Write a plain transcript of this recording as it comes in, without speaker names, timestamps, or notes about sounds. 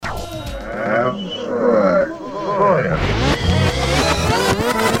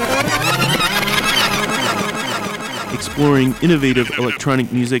exploring innovative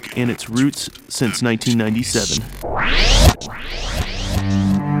electronic music and its roots since 1997.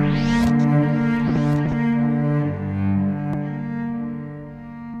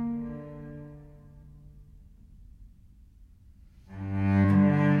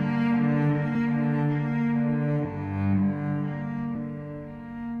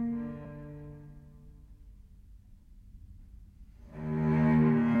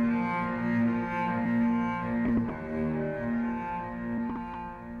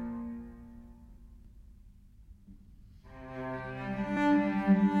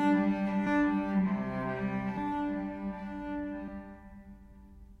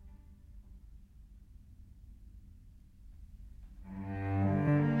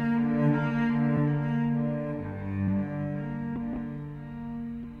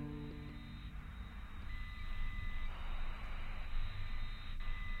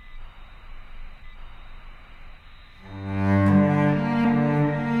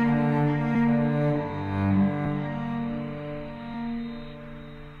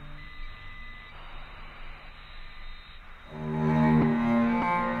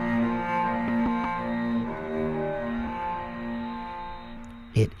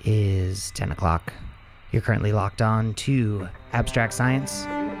 It is 10 o'clock. You're currently locked on to Abstract Science,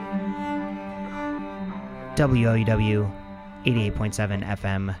 WOUW 88.7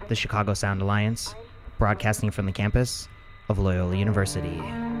 FM, the Chicago Sound Alliance, broadcasting from the campus of Loyola University.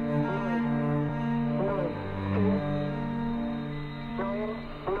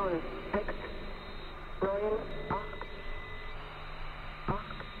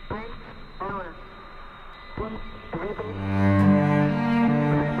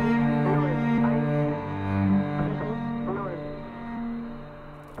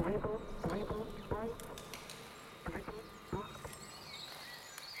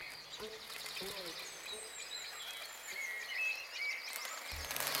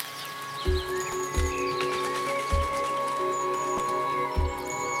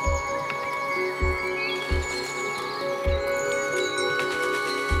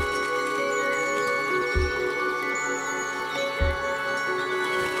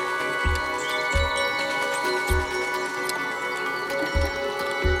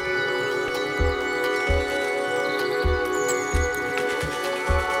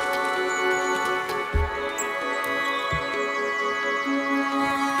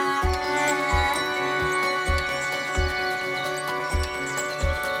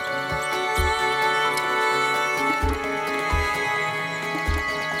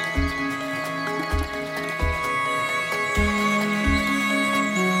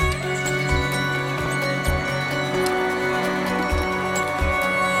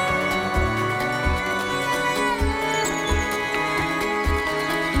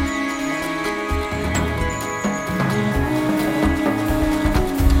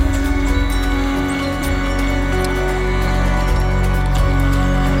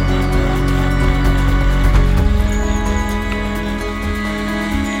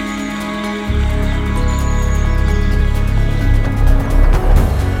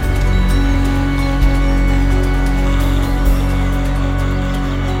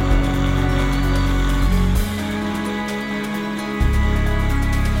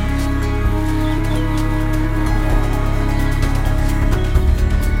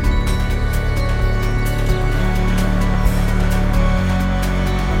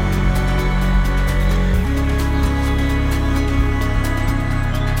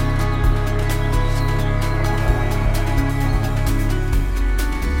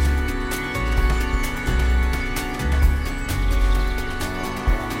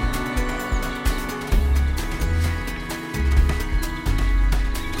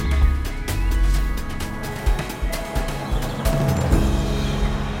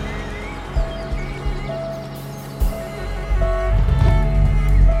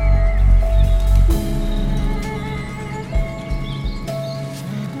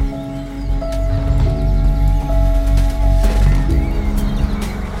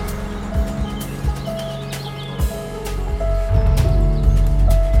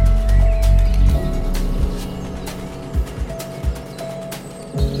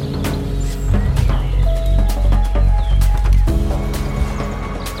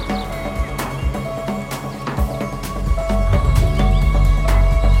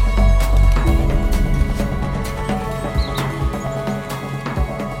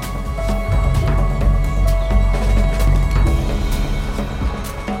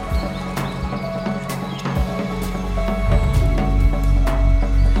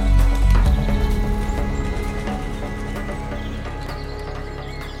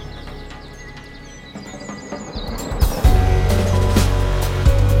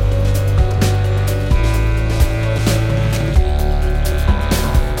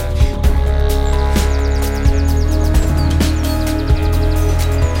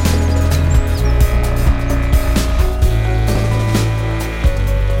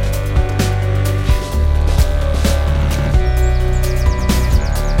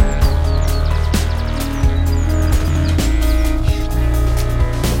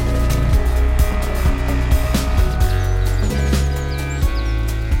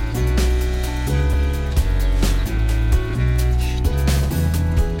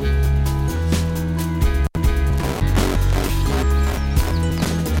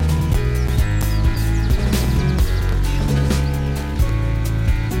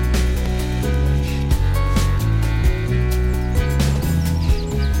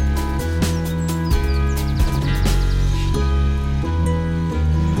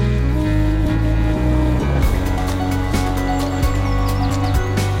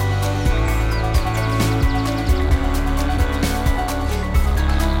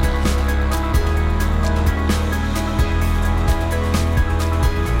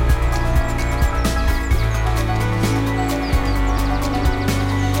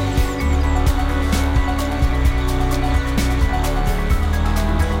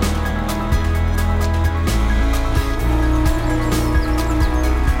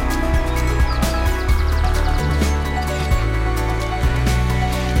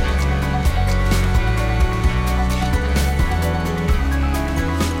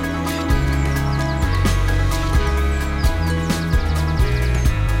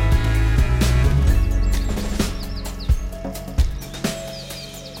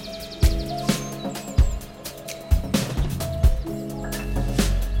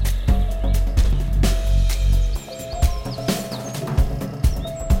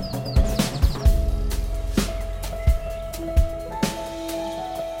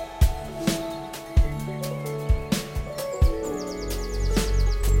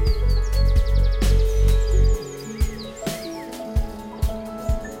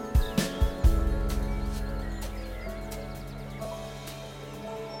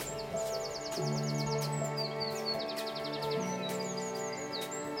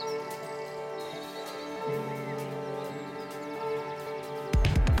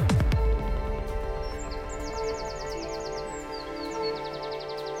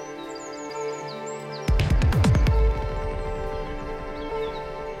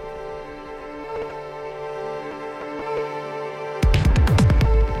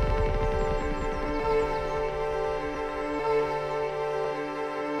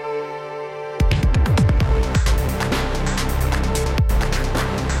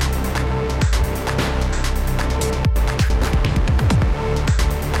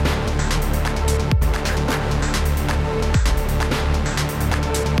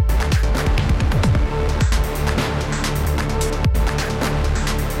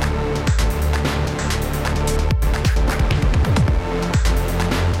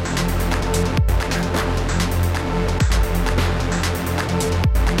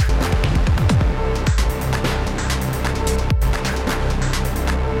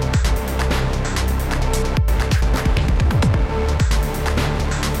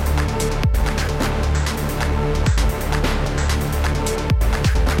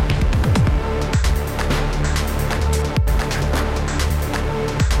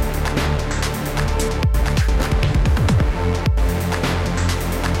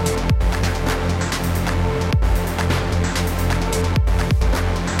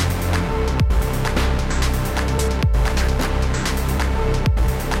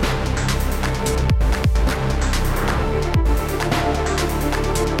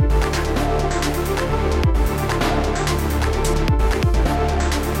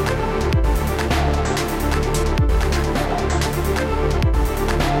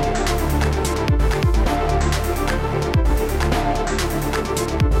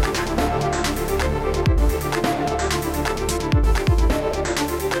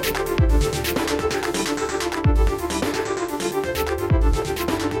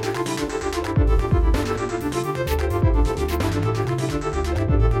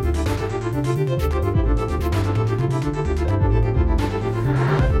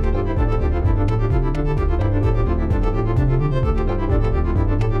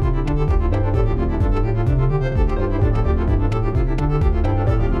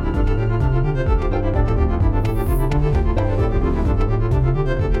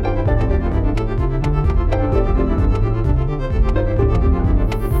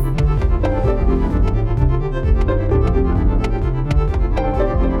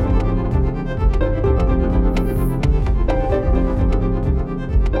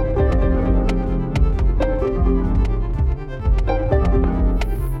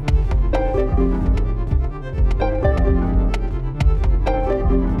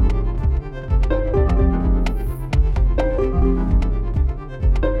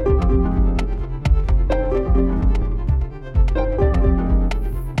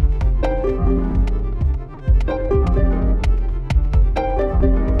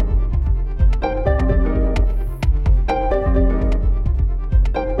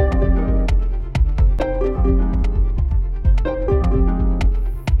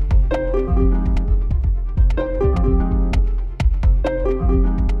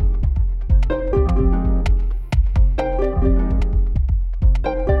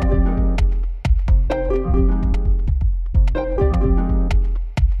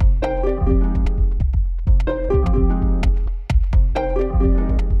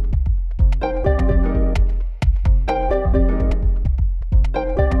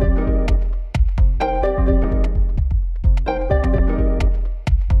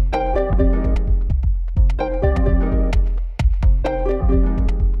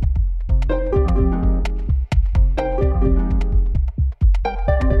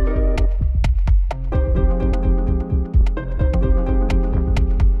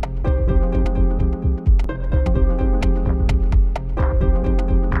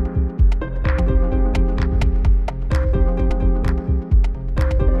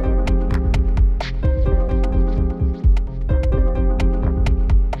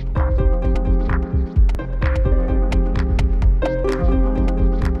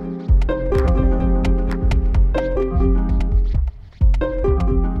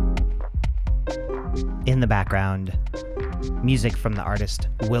 In the background, music from the artist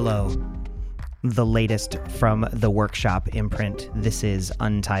Willow, the latest from the Workshop imprint. This is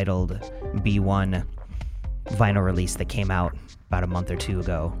Untitled B1, vinyl release that came out about a month or two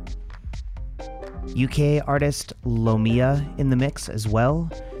ago. UK artist Lomia in the mix as well.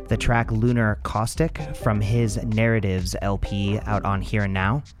 The track Lunar Caustic from his Narratives LP out on Here and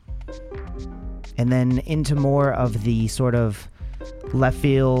Now. And then into more of the sort of left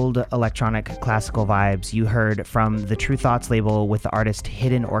field electronic classical vibes you heard from the True Thoughts label with the artist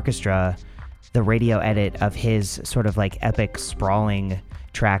Hidden Orchestra the radio edit of his sort of like epic sprawling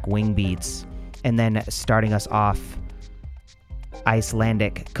track Wing Beats, and then starting us off,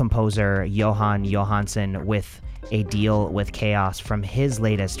 Icelandic composer Jóhann Jóhannsson with A Deal with Chaos from his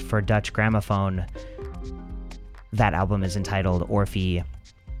latest for Dutch Gramophone. That album is entitled Orphe.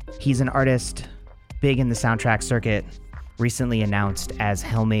 He's an artist big in the soundtrack circuit, recently announced as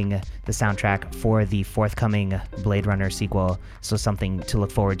helming the soundtrack for the forthcoming Blade Runner sequel, so something to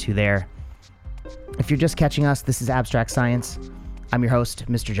look forward to there. If you're just catching us, this is Abstract Science. I'm your host,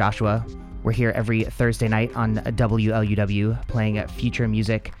 Mr. Joshua. We're here every Thursday night on WLUW playing future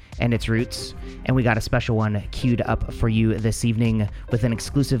music and its roots, and we got a special one queued up for you this evening with an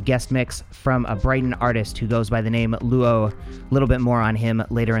exclusive guest mix from a Brighton artist who goes by the name Luo. A little bit more on him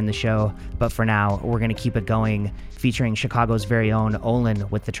later in the show, but for now, we're going to keep it going, featuring Chicago's very own Olin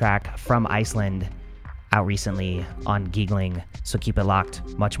with the track From Iceland, out recently on Giggling, so keep it locked.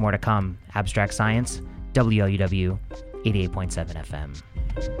 Much more to come. Abstract Science, WLUW 88.7 FM.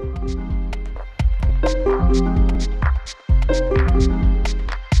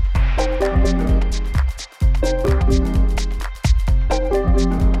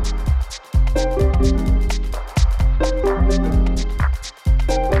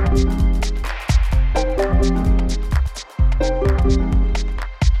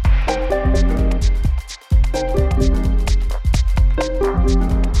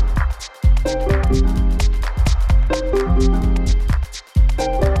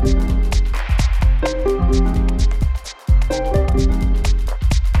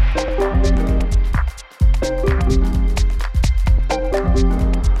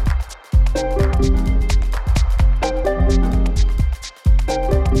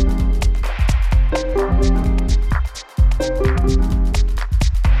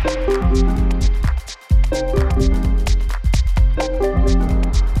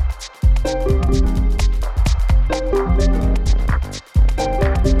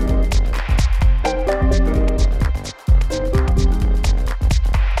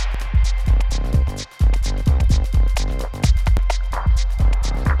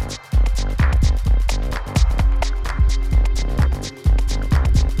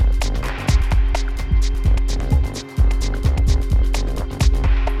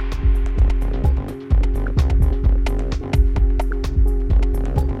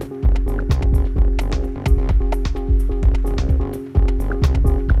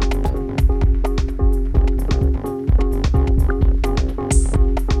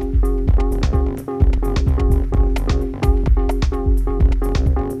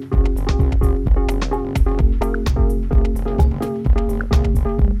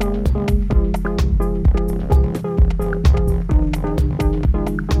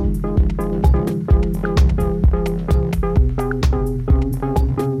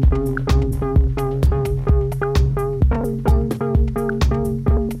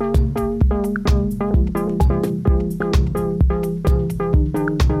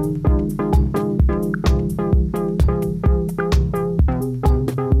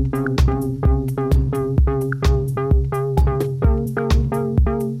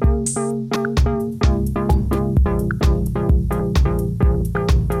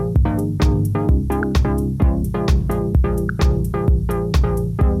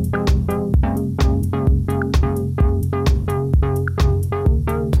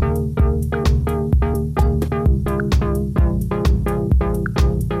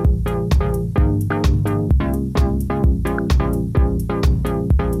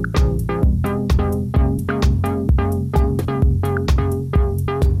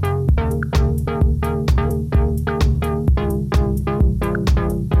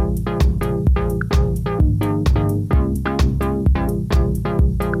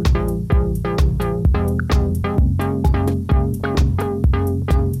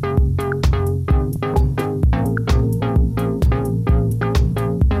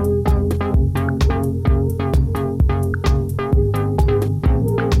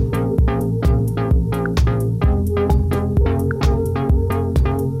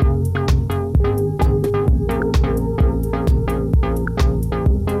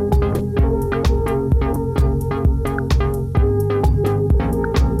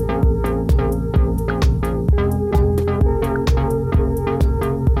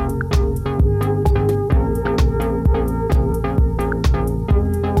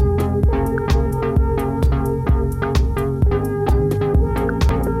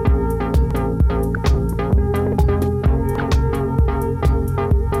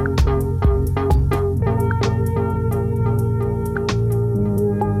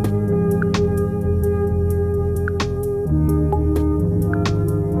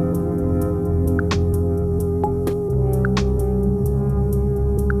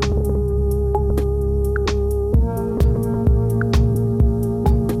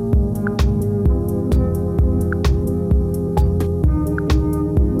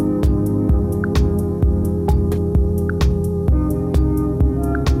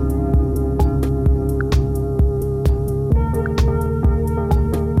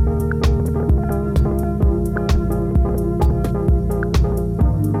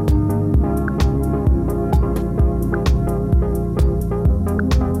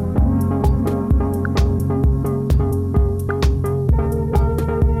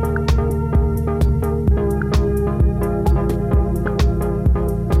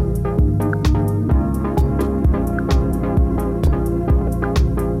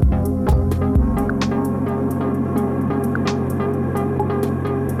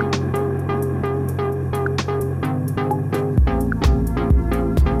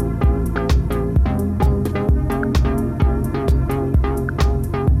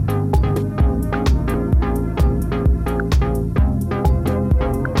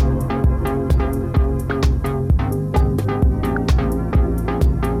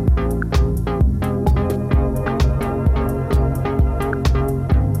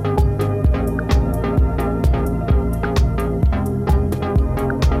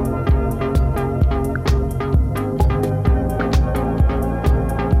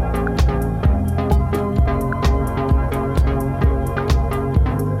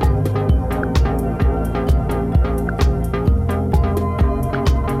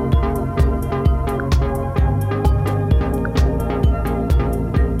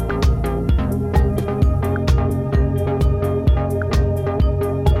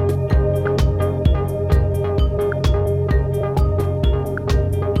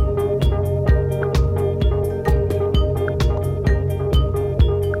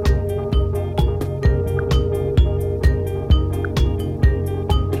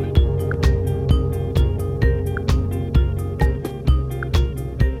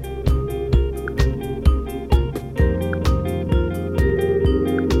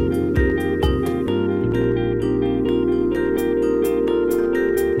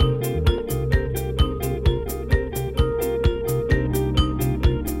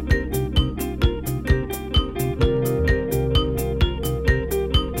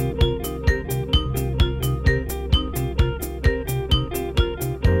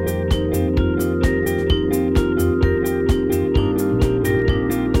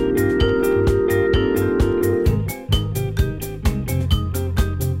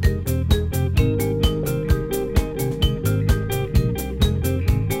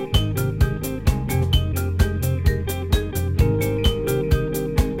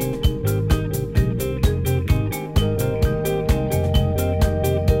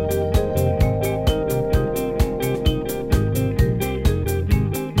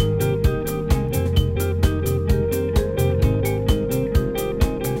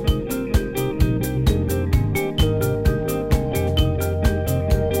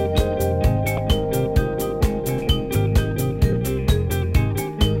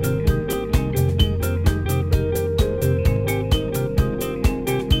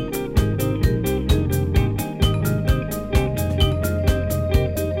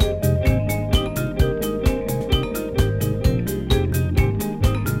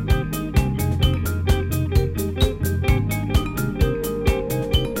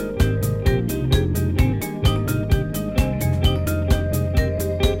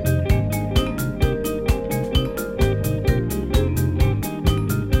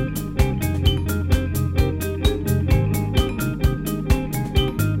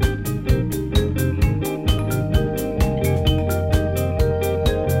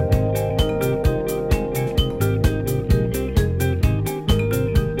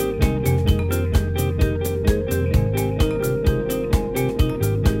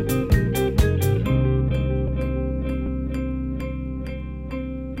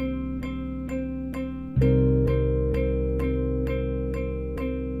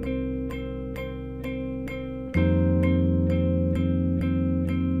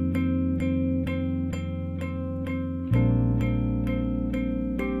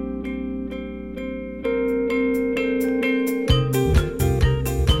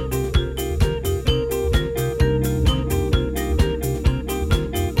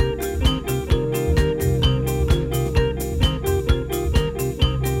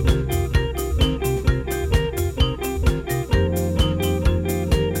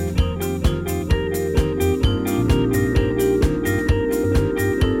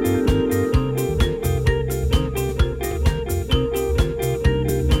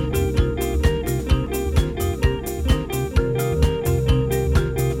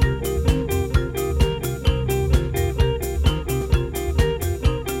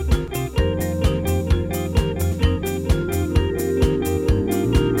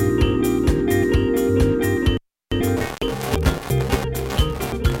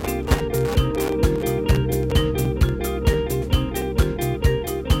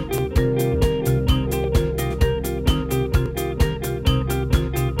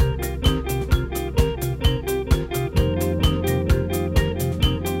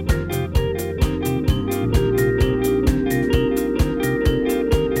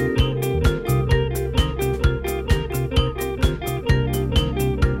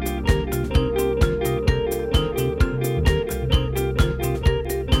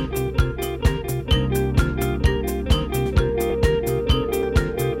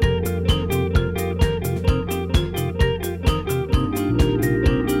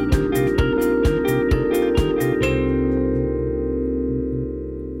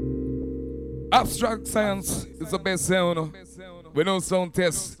 Abstract science is the best sound. We know sound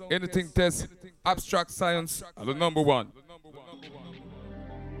test, anything test. Abstract science are the number one.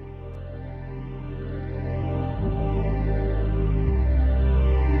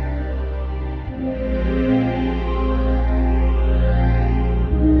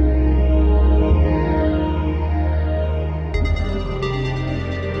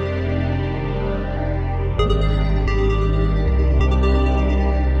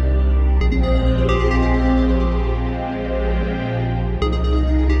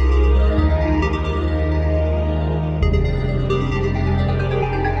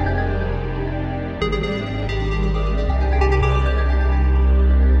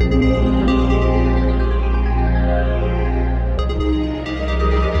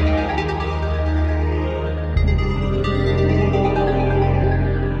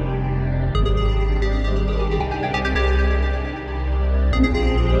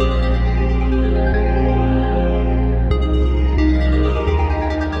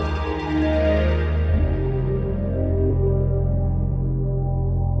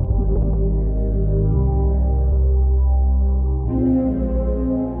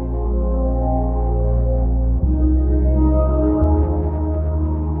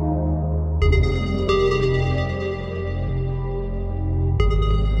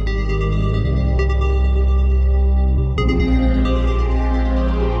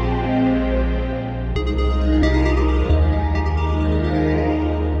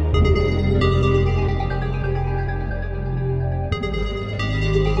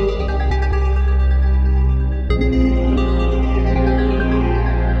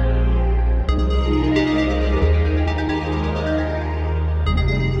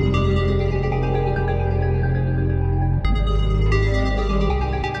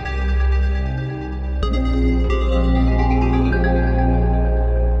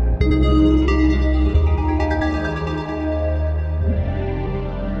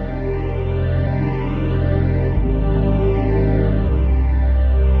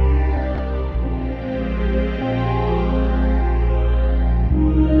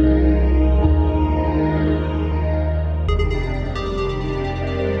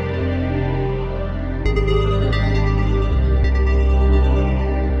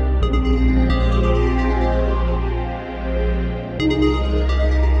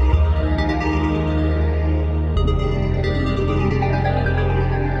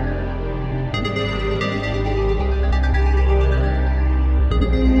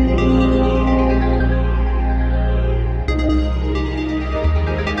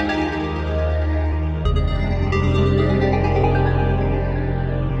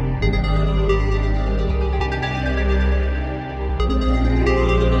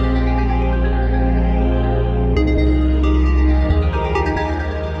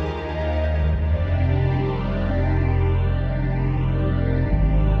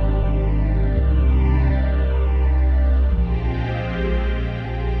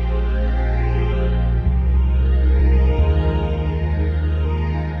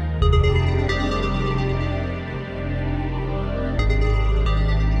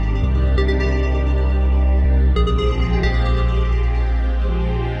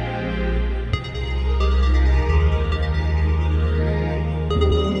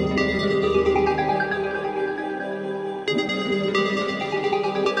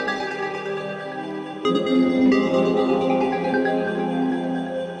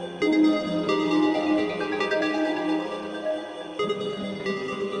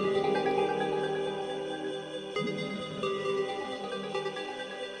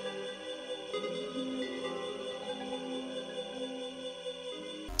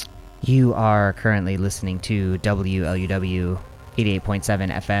 You are currently listening to WLUW 88.7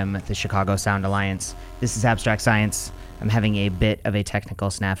 FM, the Chicago Sound Alliance. This is Abstract Science. I'm having a bit of a technical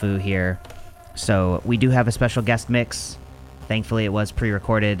snafu here. So we do have a special guest mix. Thankfully, it was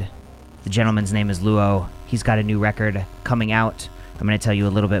pre-recorded. The gentleman's name is Luo. He's got a new record coming out. I'm going to tell you a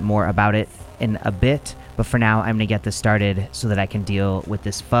little bit more about it in a bit. But for now, I'm going to get this started so that I can deal with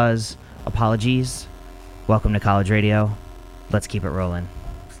this fuzz. Apologies. Welcome to College Radio. Let's keep it rolling.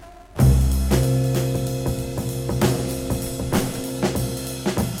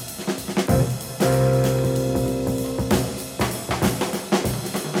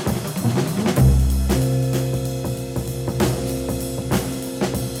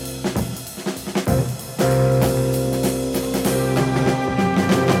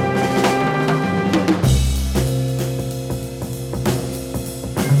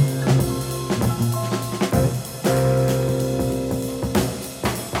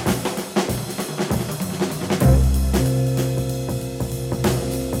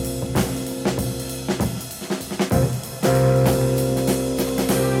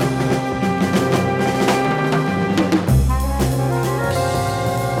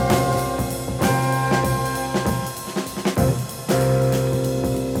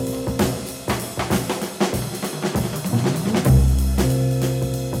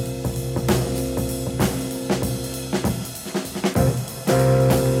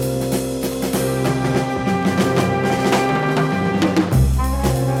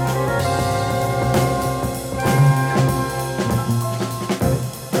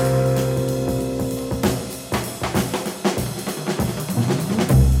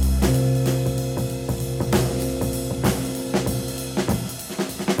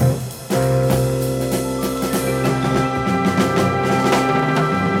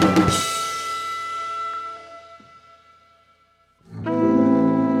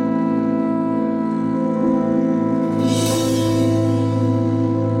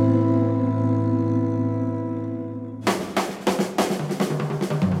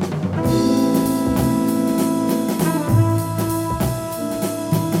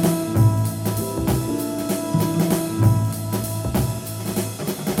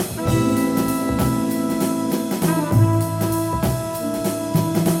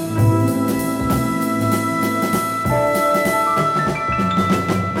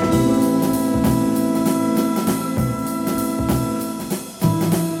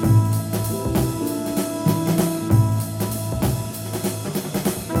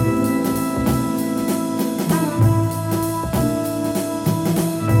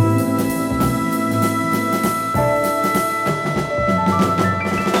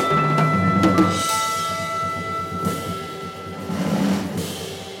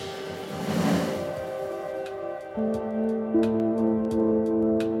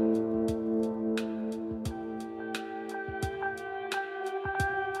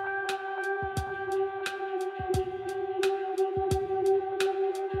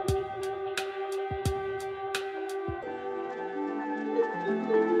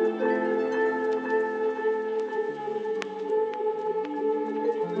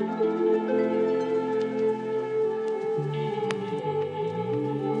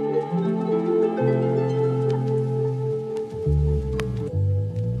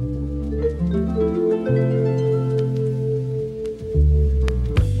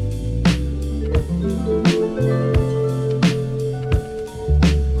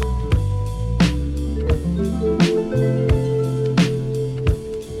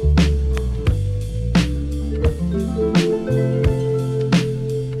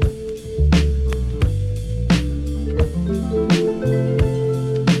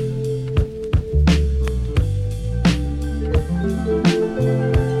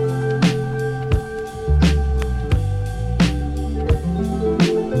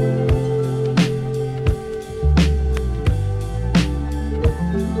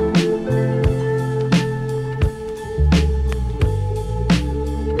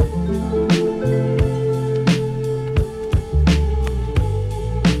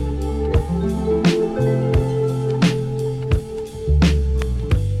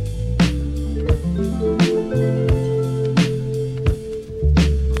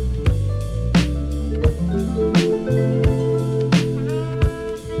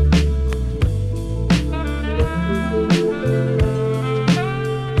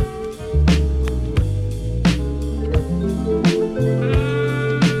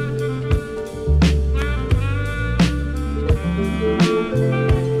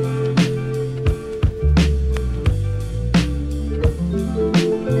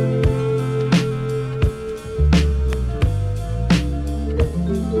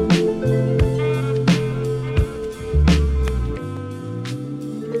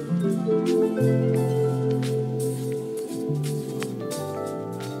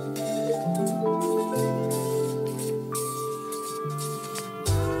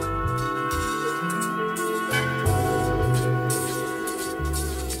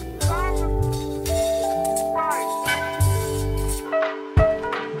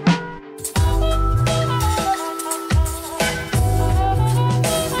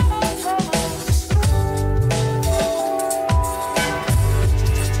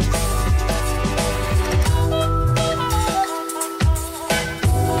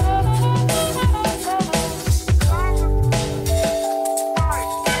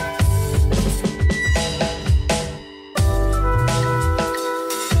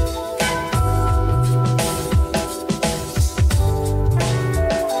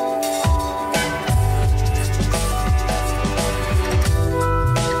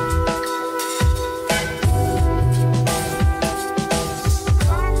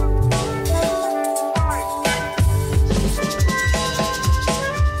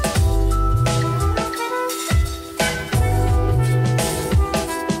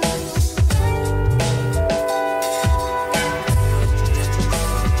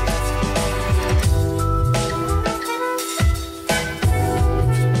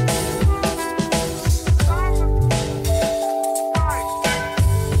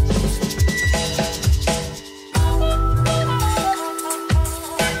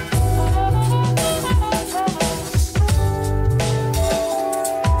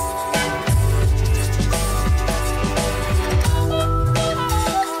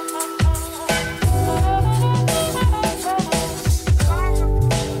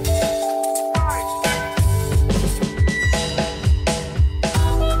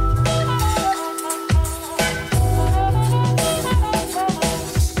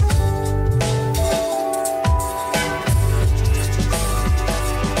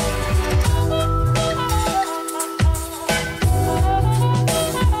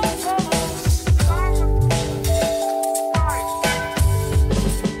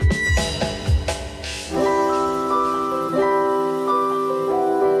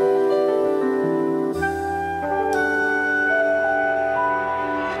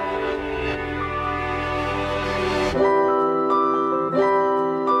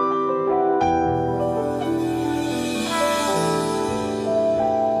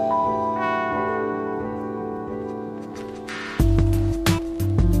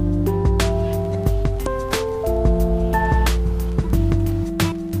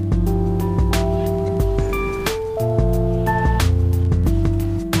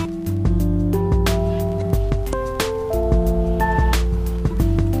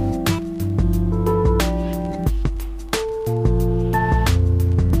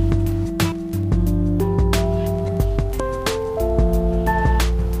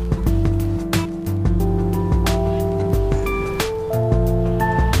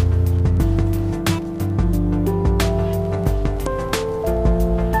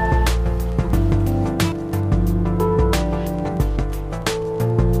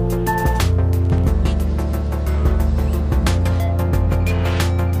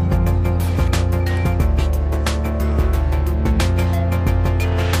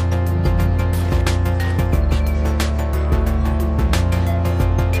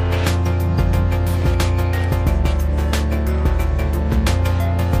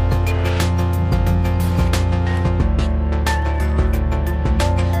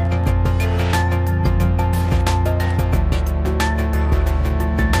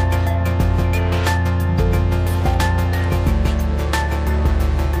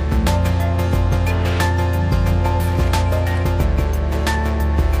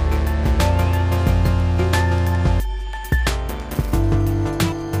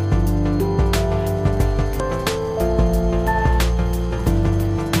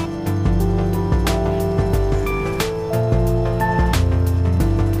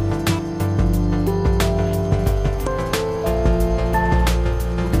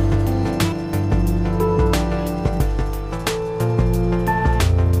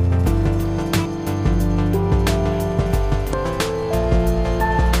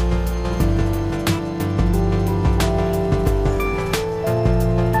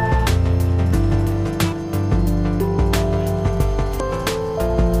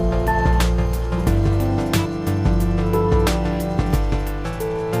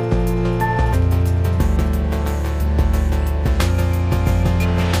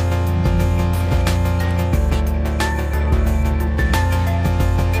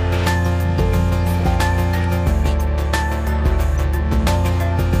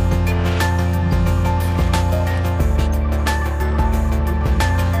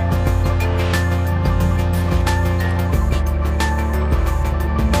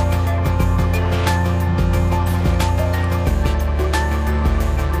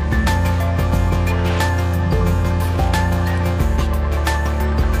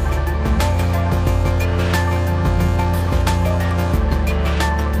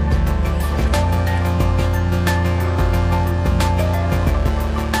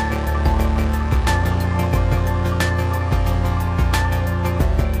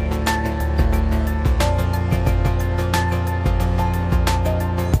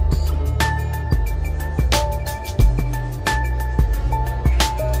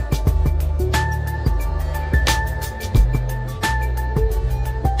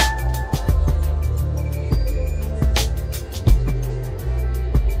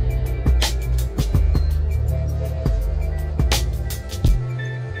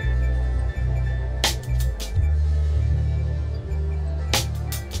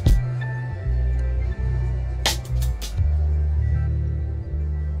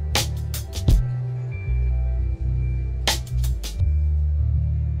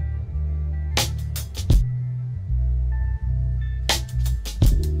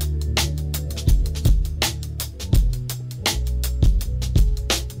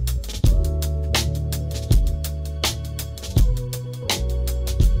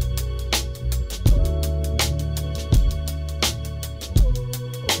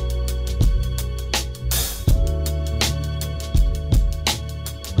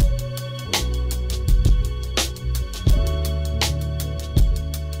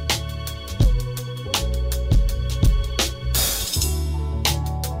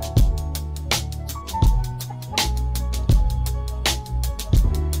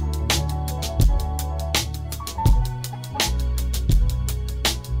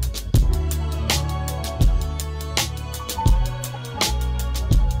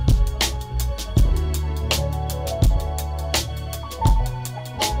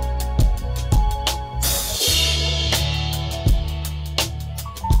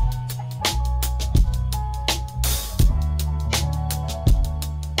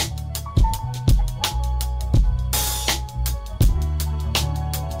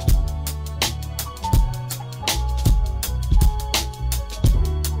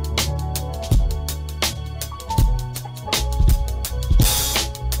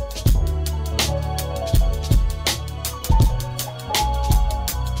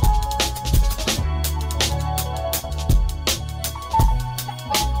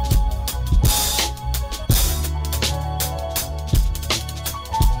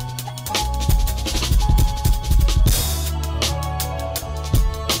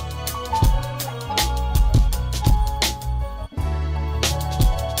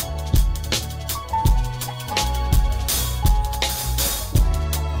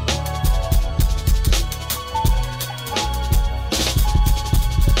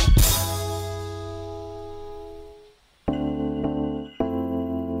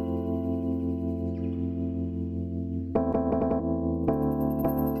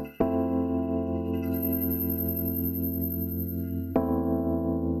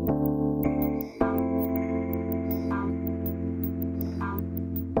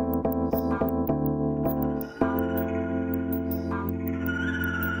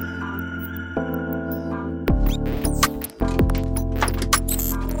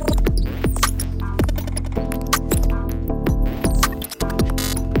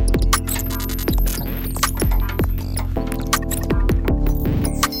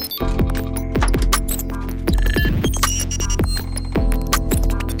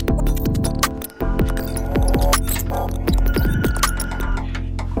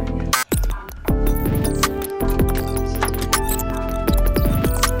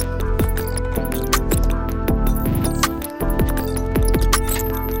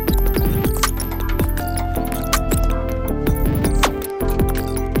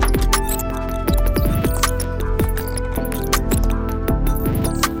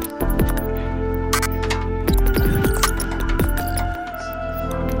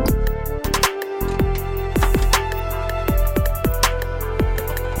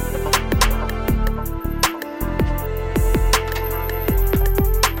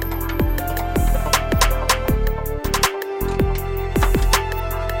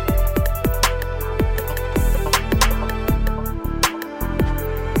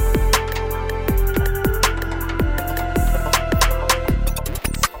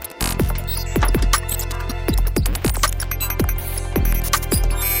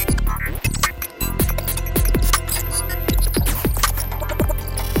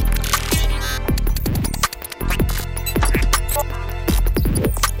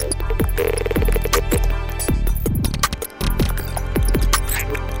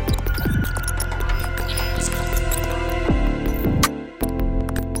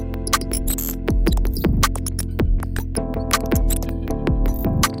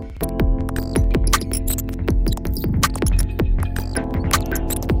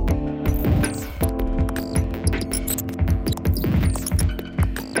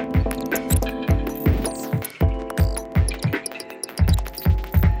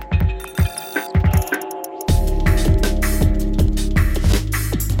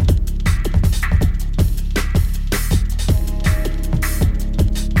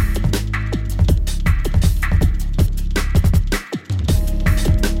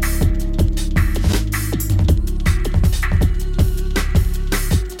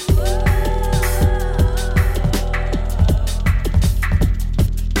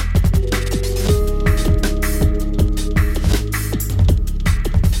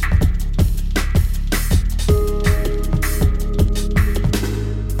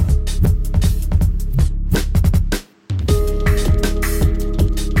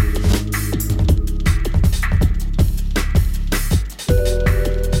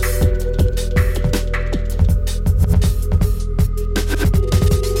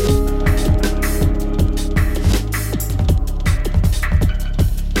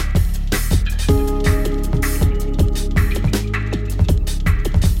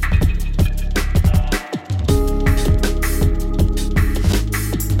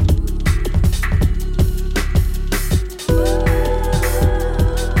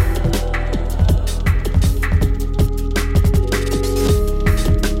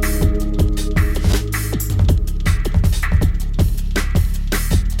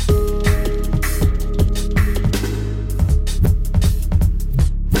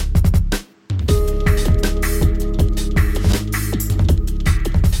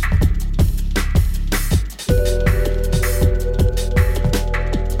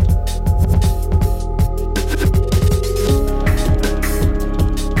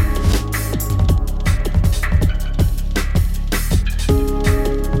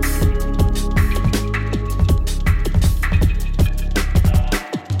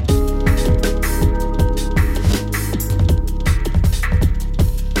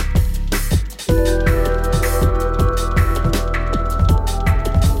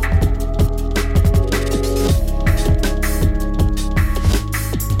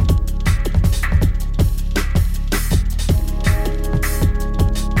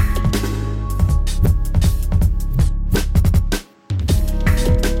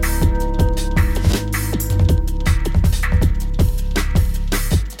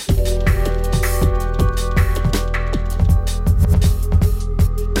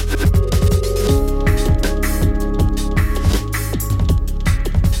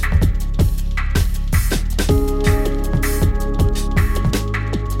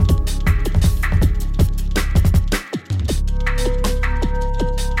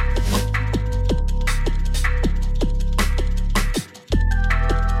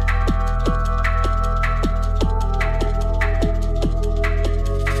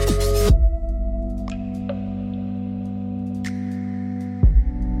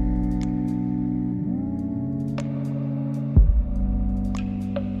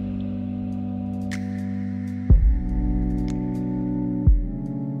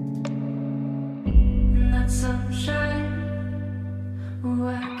 Oh,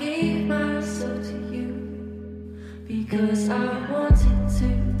 I gave myself to you because I wanted to.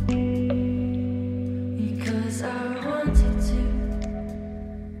 Because I wanted to.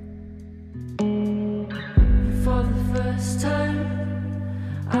 And for the first time,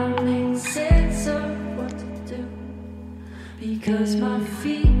 I made sense of what to do. Because my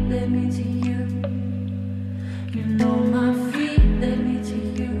feet led me to you. You know my feet led me to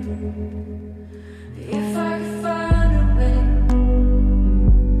you. If I could find a way,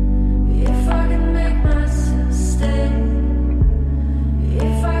 if I could make myself stay,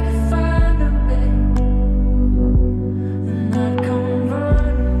 if I could find a way, then I'd come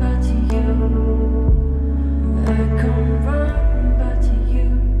running back to you. I'd come running back to you.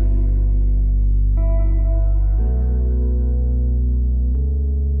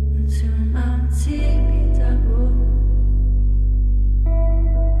 Into my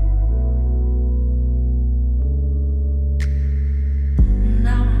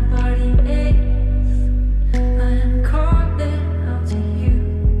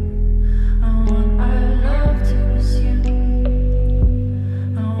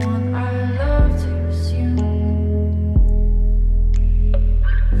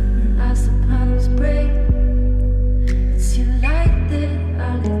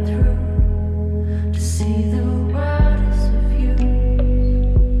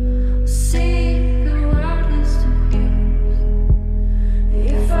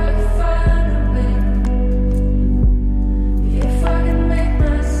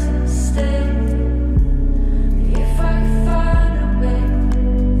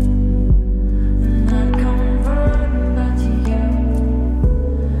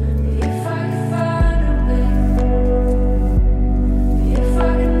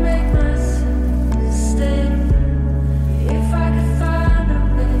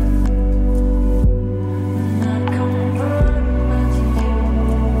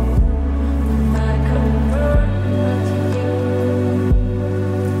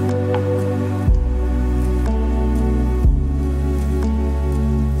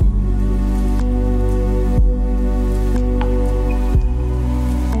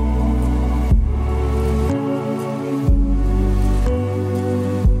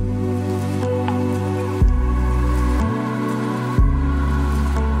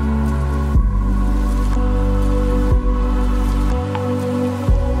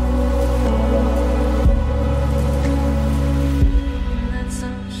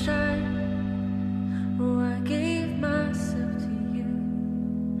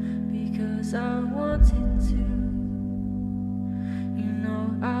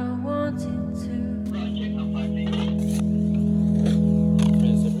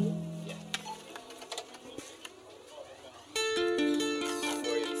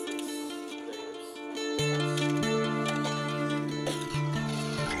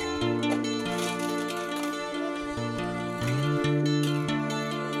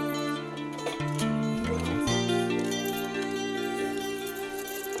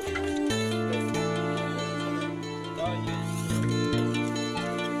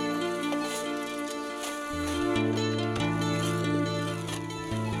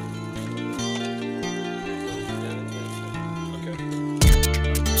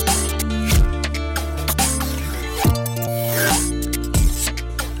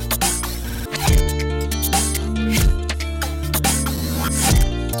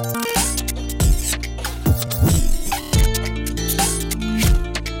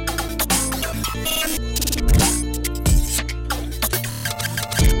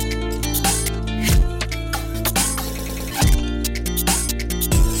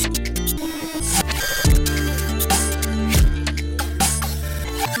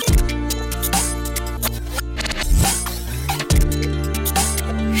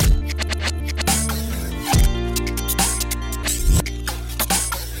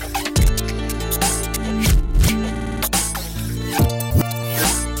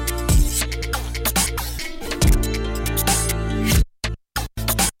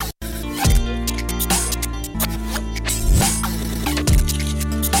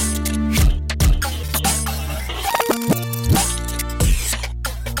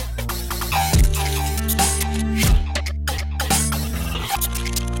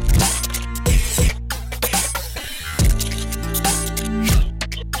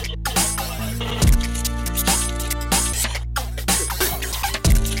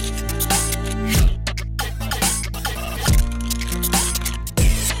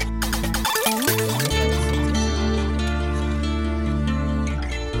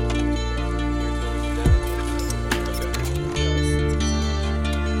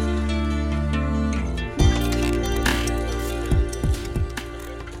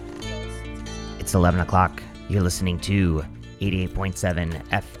It's 11 o'clock. You're listening to 88.7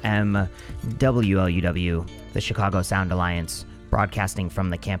 FM WLUW, the Chicago Sound Alliance, broadcasting from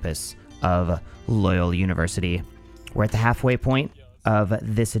the campus of Loyola University. We're at the halfway point of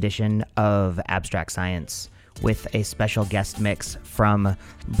this edition of Abstract Science with a special guest mix from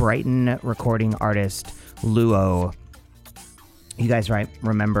Brighton recording artist Luo. You guys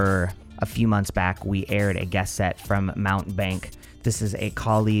remember a few months back we aired a guest set from Mount Bank. This is a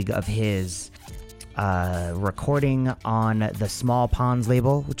colleague of his recording on the Small Ponds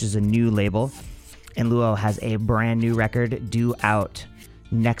label, which is a new label. And Luo has a brand new record due out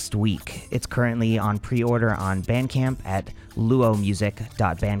next week. It's currently on pre-order on Bandcamp at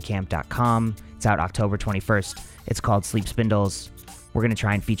luomusic.bandcamp.com. It's out October 21st. It's called Sleep Spindles. We're going to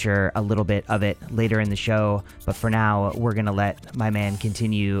try and feature a little bit of it later in the show, but for now, we're going to let my man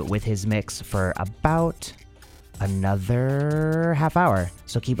continue with his mix for about another half hour.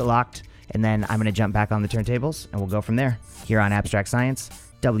 So keep it locked, and then I'm going to jump back on the turntables, and we'll go from there. Here on Abstract Science,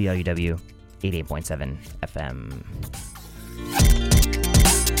 WLUW 88.7 FM.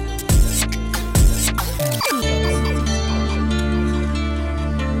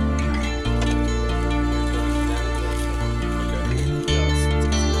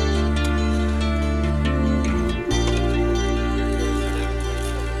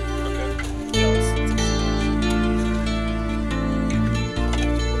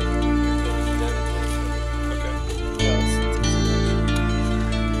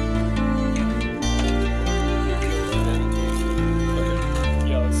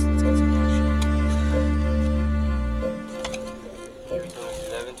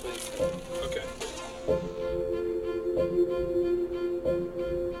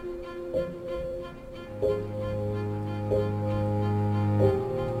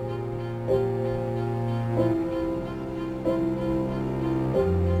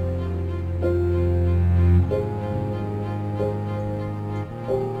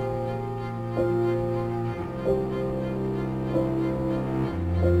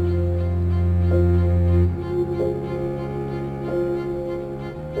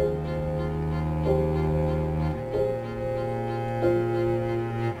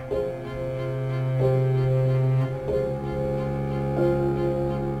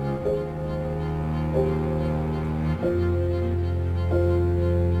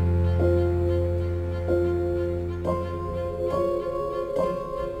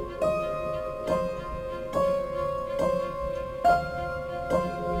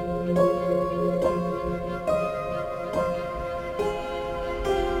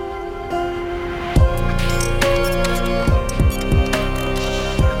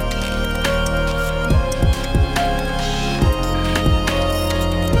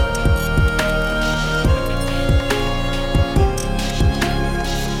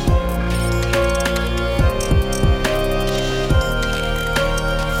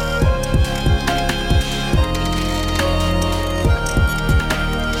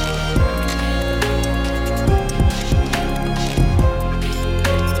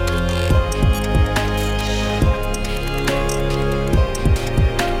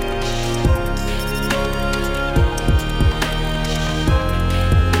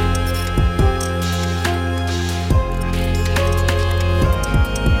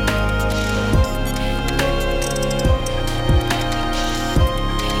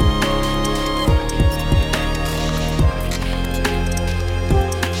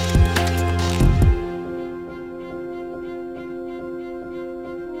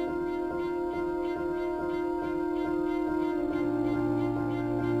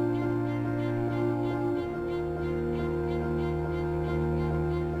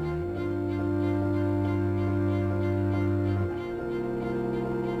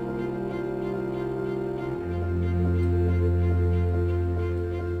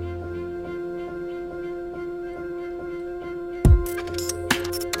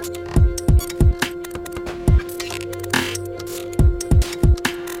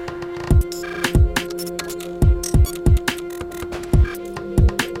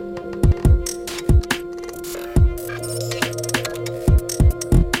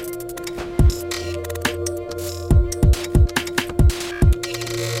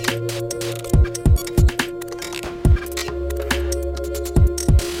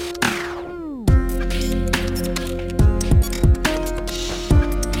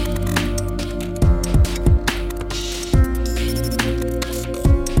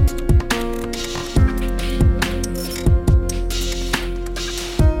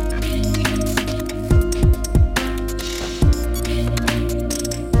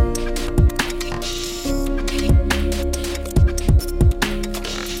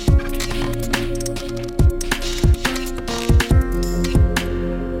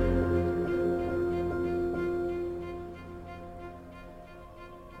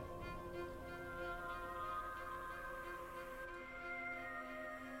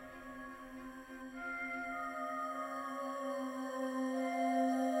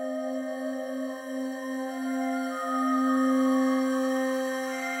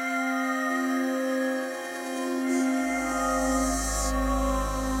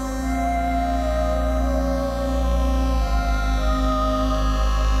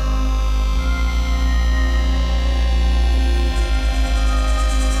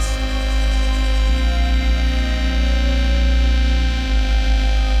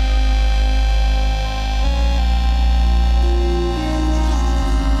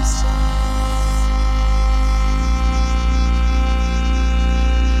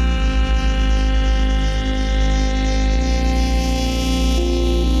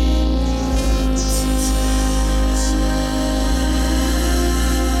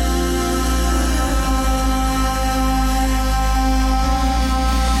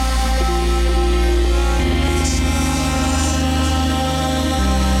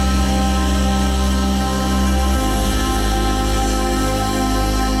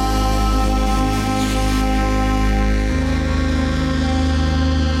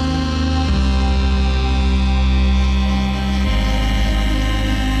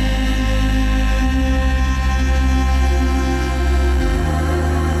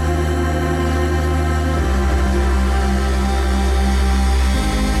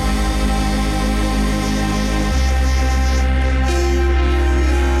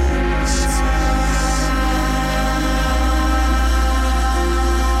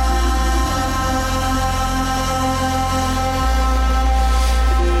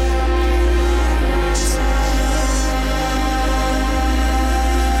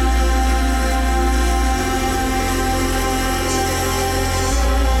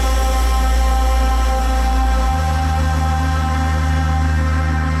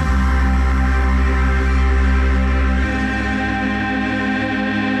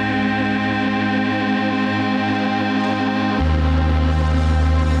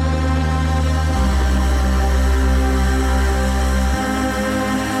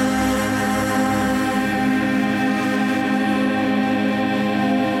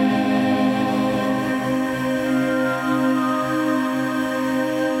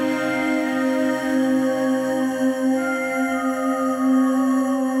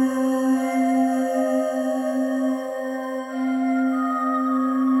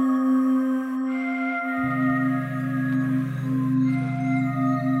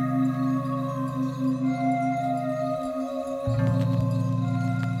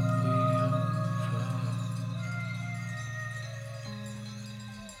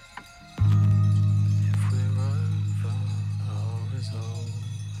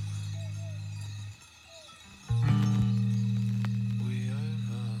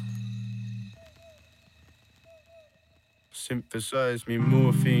 Synthesize me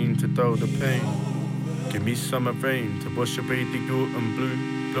morphine to dull the pain. Give me summer rain to wash away the autumn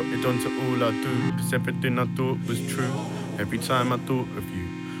blue. Blotted onto all I do, 'cause everything I thought was true. Every time I thought of you,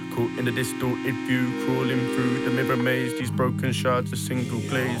 caught in a distorted view, crawling through the mirror maze. These broken shards of single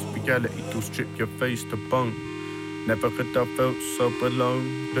glaze. Reality will strip your face to bone. Never had I felt so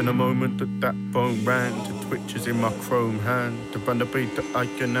alone. Then a moment that phone ran to twitches in my chrome hand. To run away to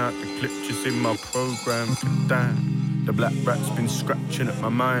icon out the glitches in my program. Damn, the black rat's been scratching at my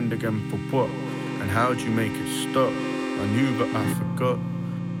mind again for what? And how'd you make it stop? I knew but I forgot.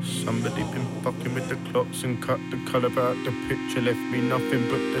 Somebody been fucking with the clocks and cut the colour out the picture. Left me nothing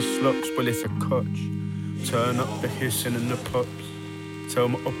but the slots. Well, it's a cotch. Turn up the hissing and the pops. Tell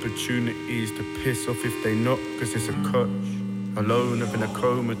my opportunities to piss off if they knock, 'cause it's a cotch. Alone up in a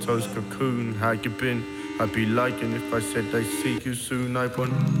comatose cocoon. How you been? I'd be lying if I said I see you soon. I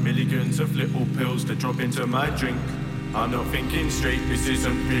want millions of little pills to drop into my drink. I'm not thinking straight, this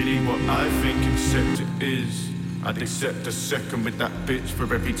isn't really what I think, except it is. I'd accept a second with that bitch for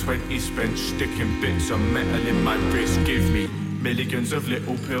every 20 spent sticking bits of metal in my wrist. Give me millions of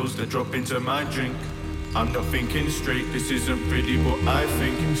little pills to drop into my drink. I'm not thinking straight, this isn't really what I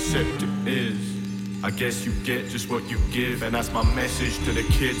think, except it is. I guess you get just what you give, and that's my message to the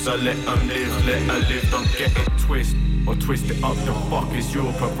kids. I let her live, don't get it twist, or twist it up, the fuck is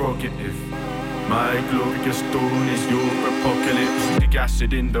your prerogative. My glorious dawn is your apocalypse. The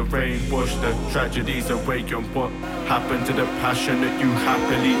acid in the rain, wash the tragedies away. And what happened to the passion that you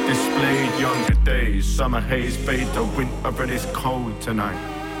happily displayed? Younger days, summer haze fade to winter and it's cold tonight.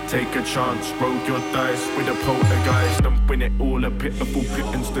 Take a chance, roll your dice with a poltergeist and win it all. A pitiful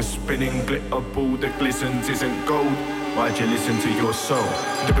pittance, the spinning glitter ball that glistens isn't gold. Why'd you listen to your soul?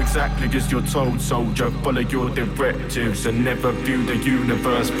 Do exactly as you're told, soldier. Follow your directives and never view the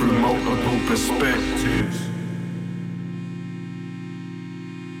universe through multiple perspectives.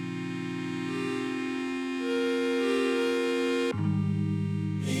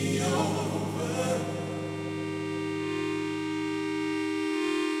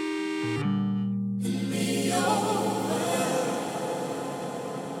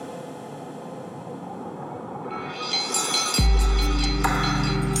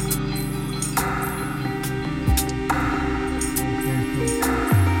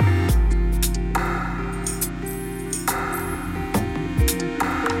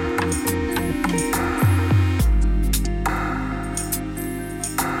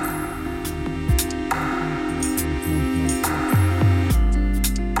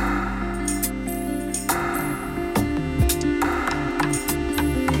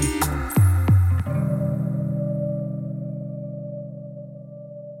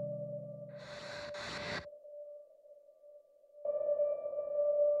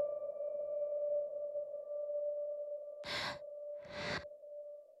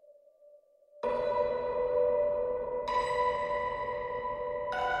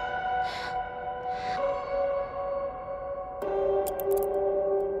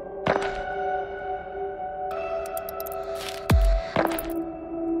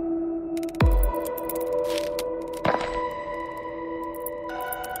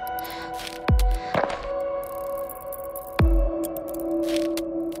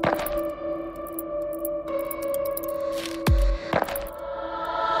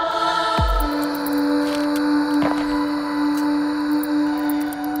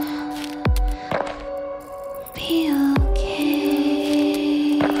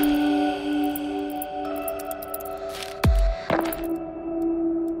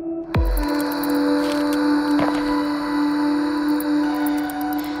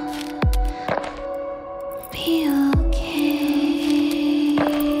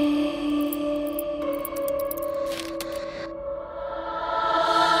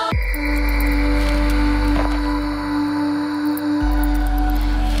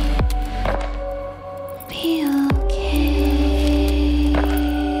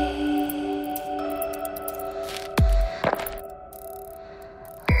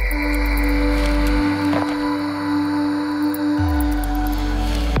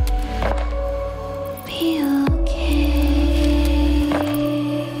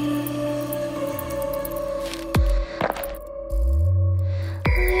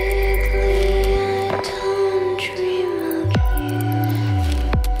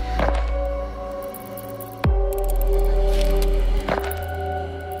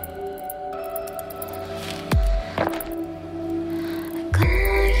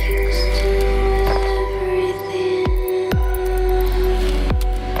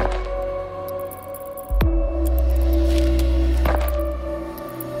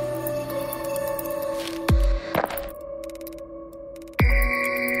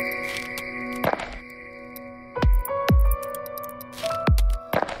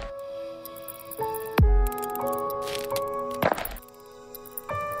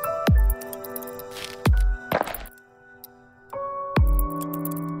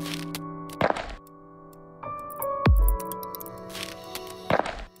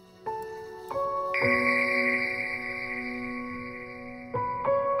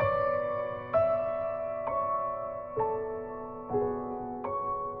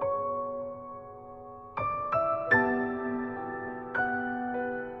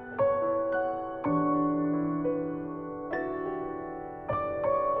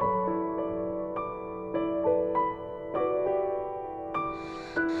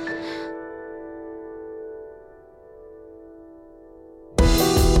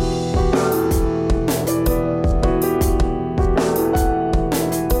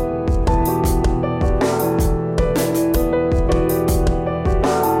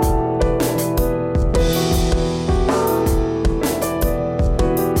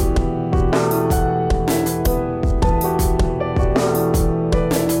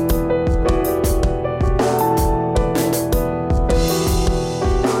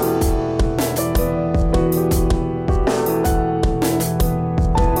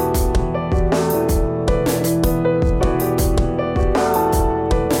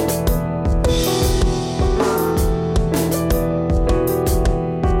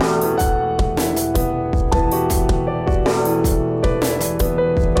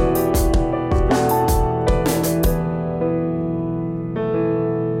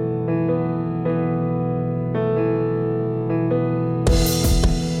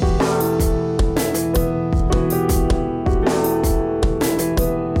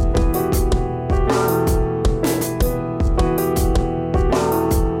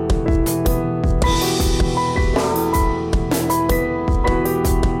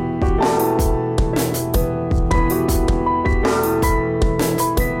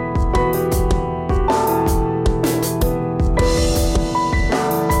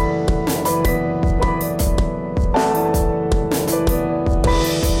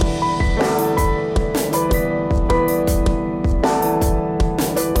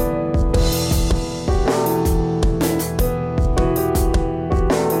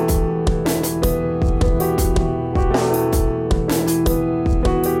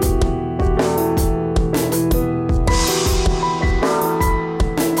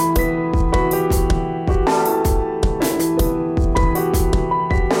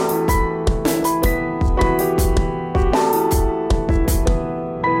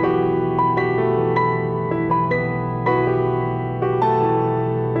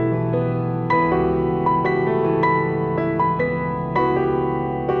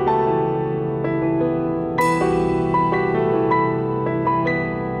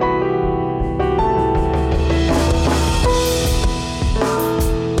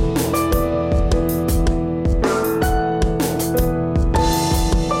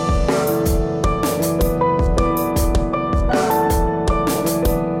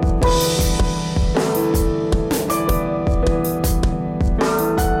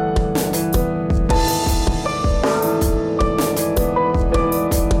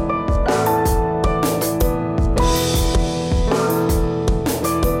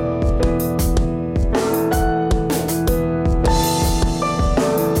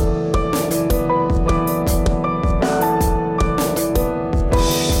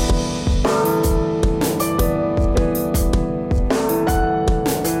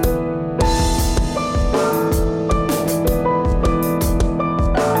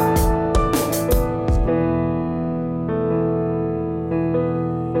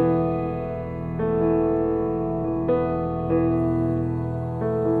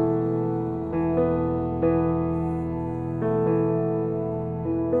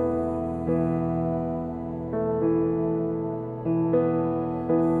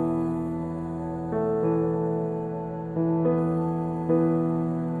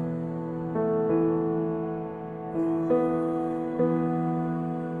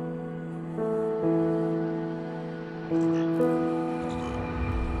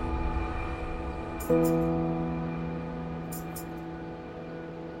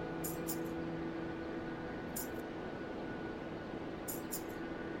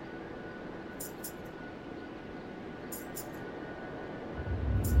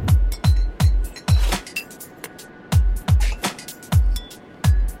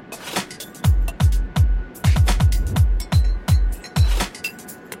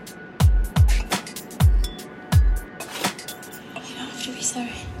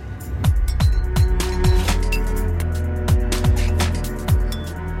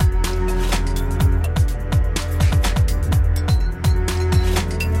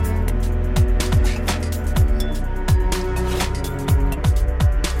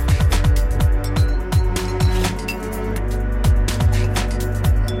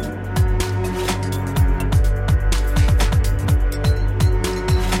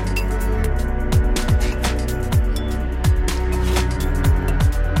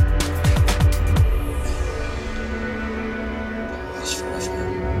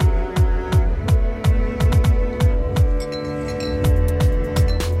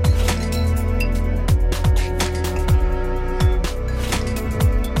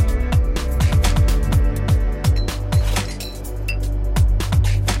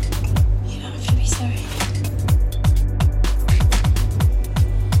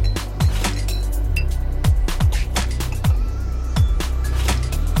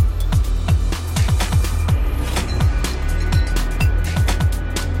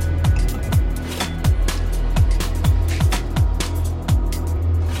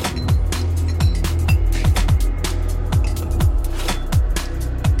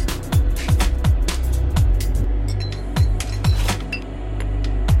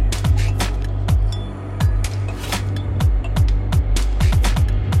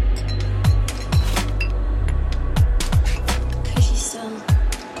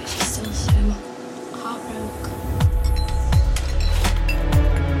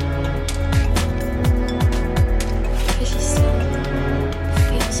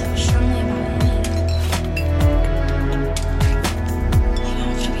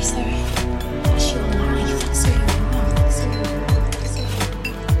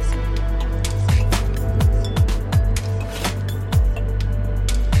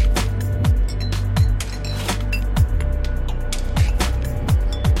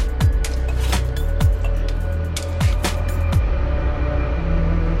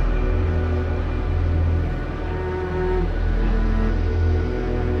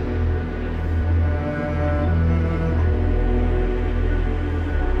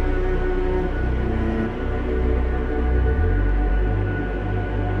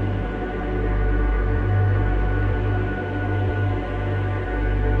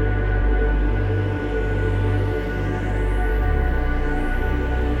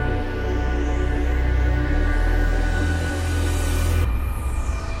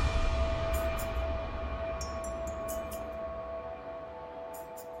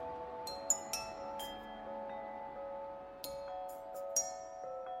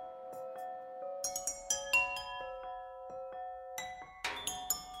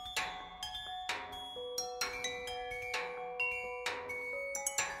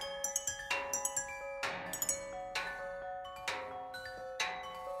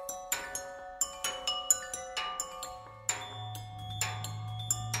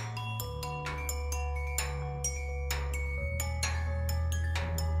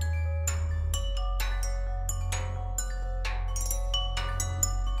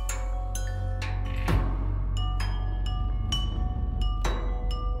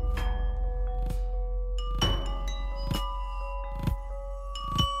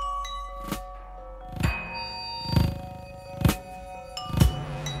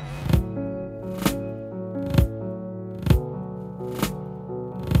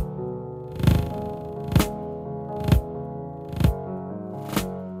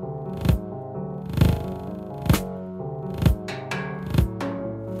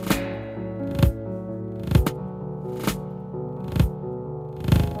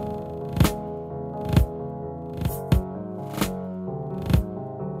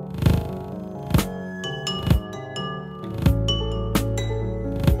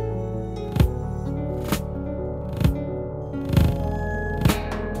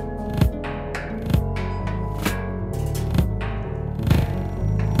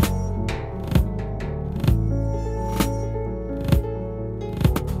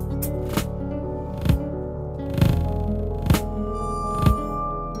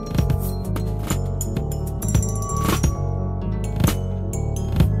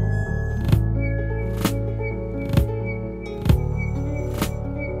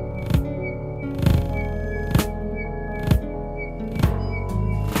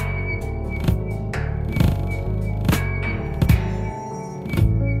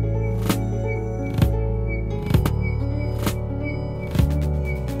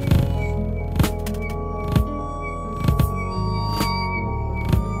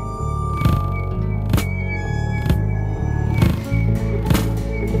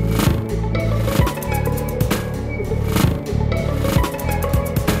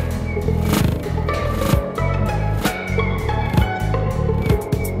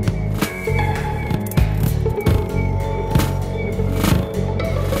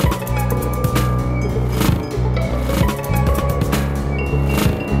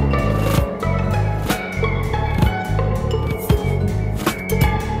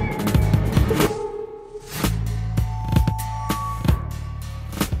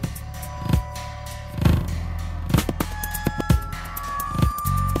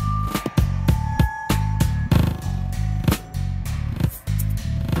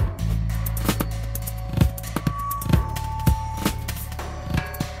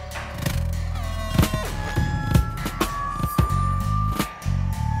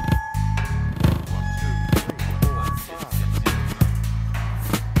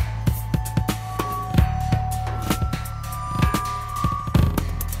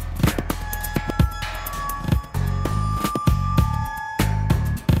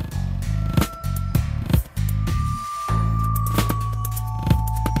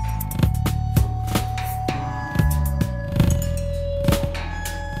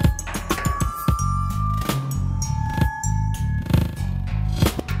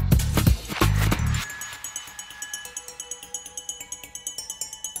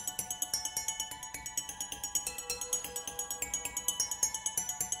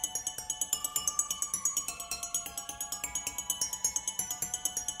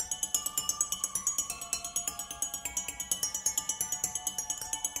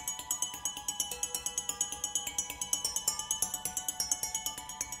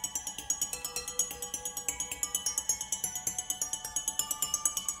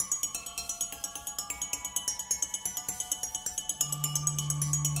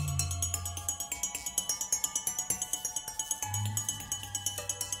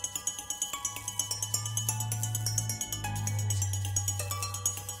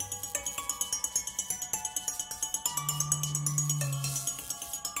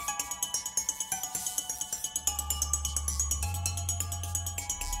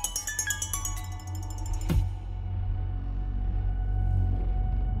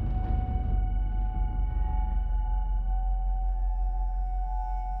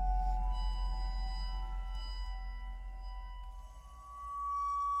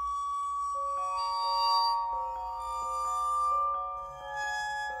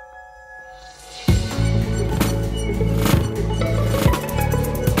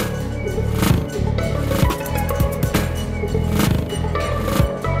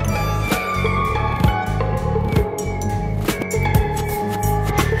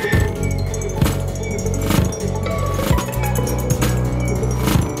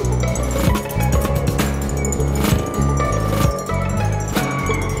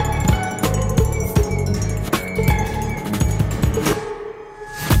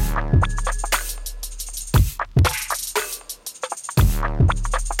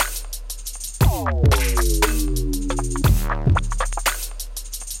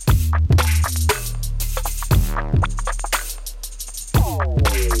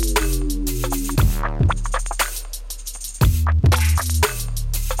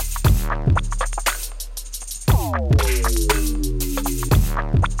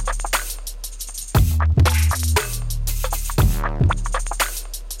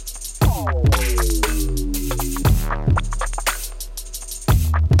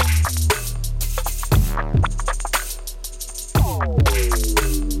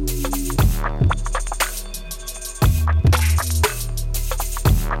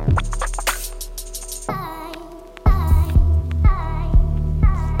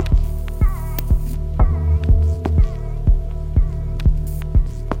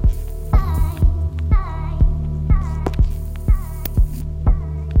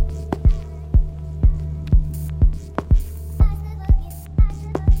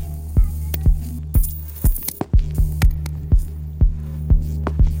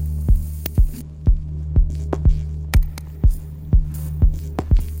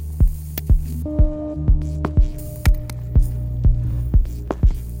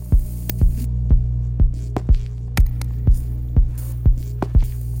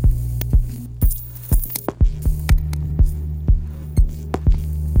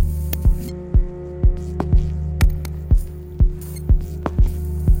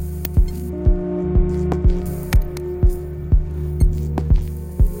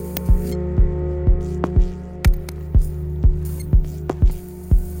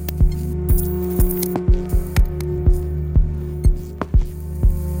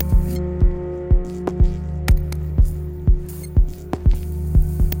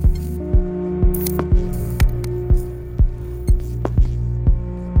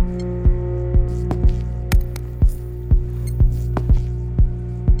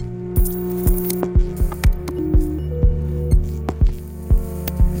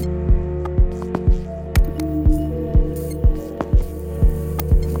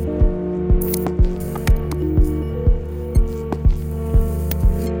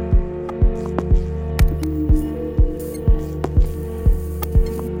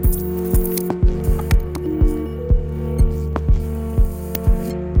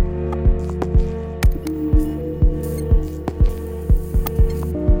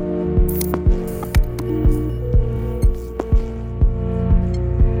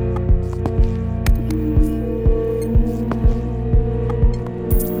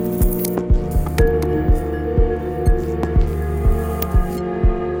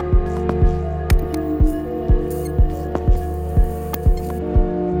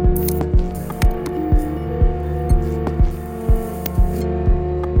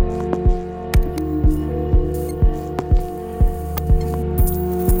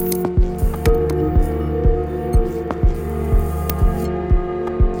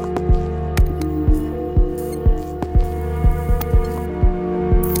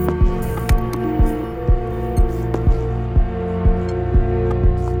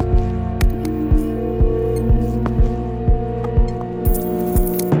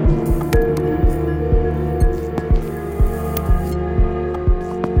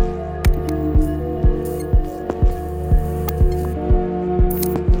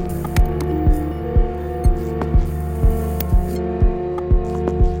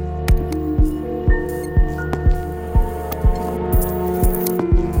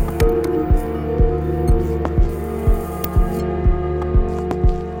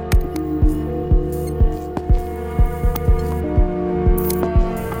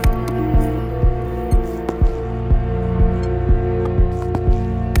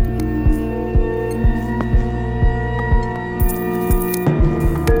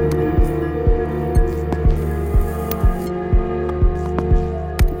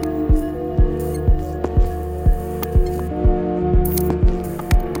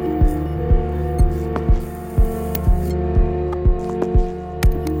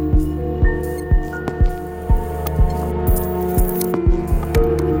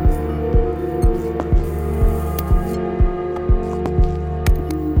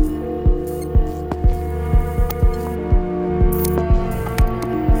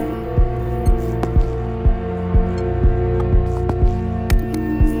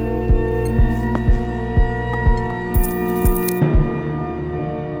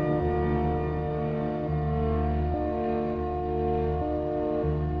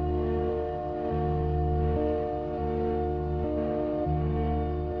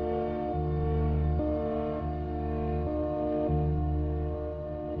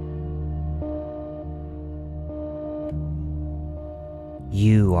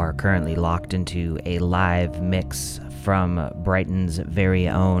 You are currently locked into a live mix from Brighton's very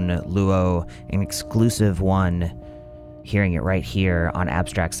own Luo, an exclusive one, hearing it right here on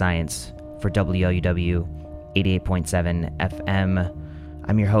Abstract Science for WLUW 88.7 FM.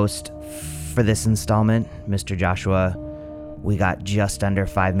 I'm your host for this installment, Mr. Joshua. We got just under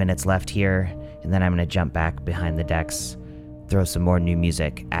 5 minutes left here, and then I'm going to jump back behind the decks, throw some more new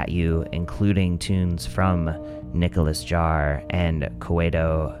music at you, including tunes from Nicholas Jar and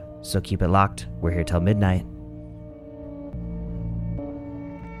Coedo. So keep it locked. We're here till midnight.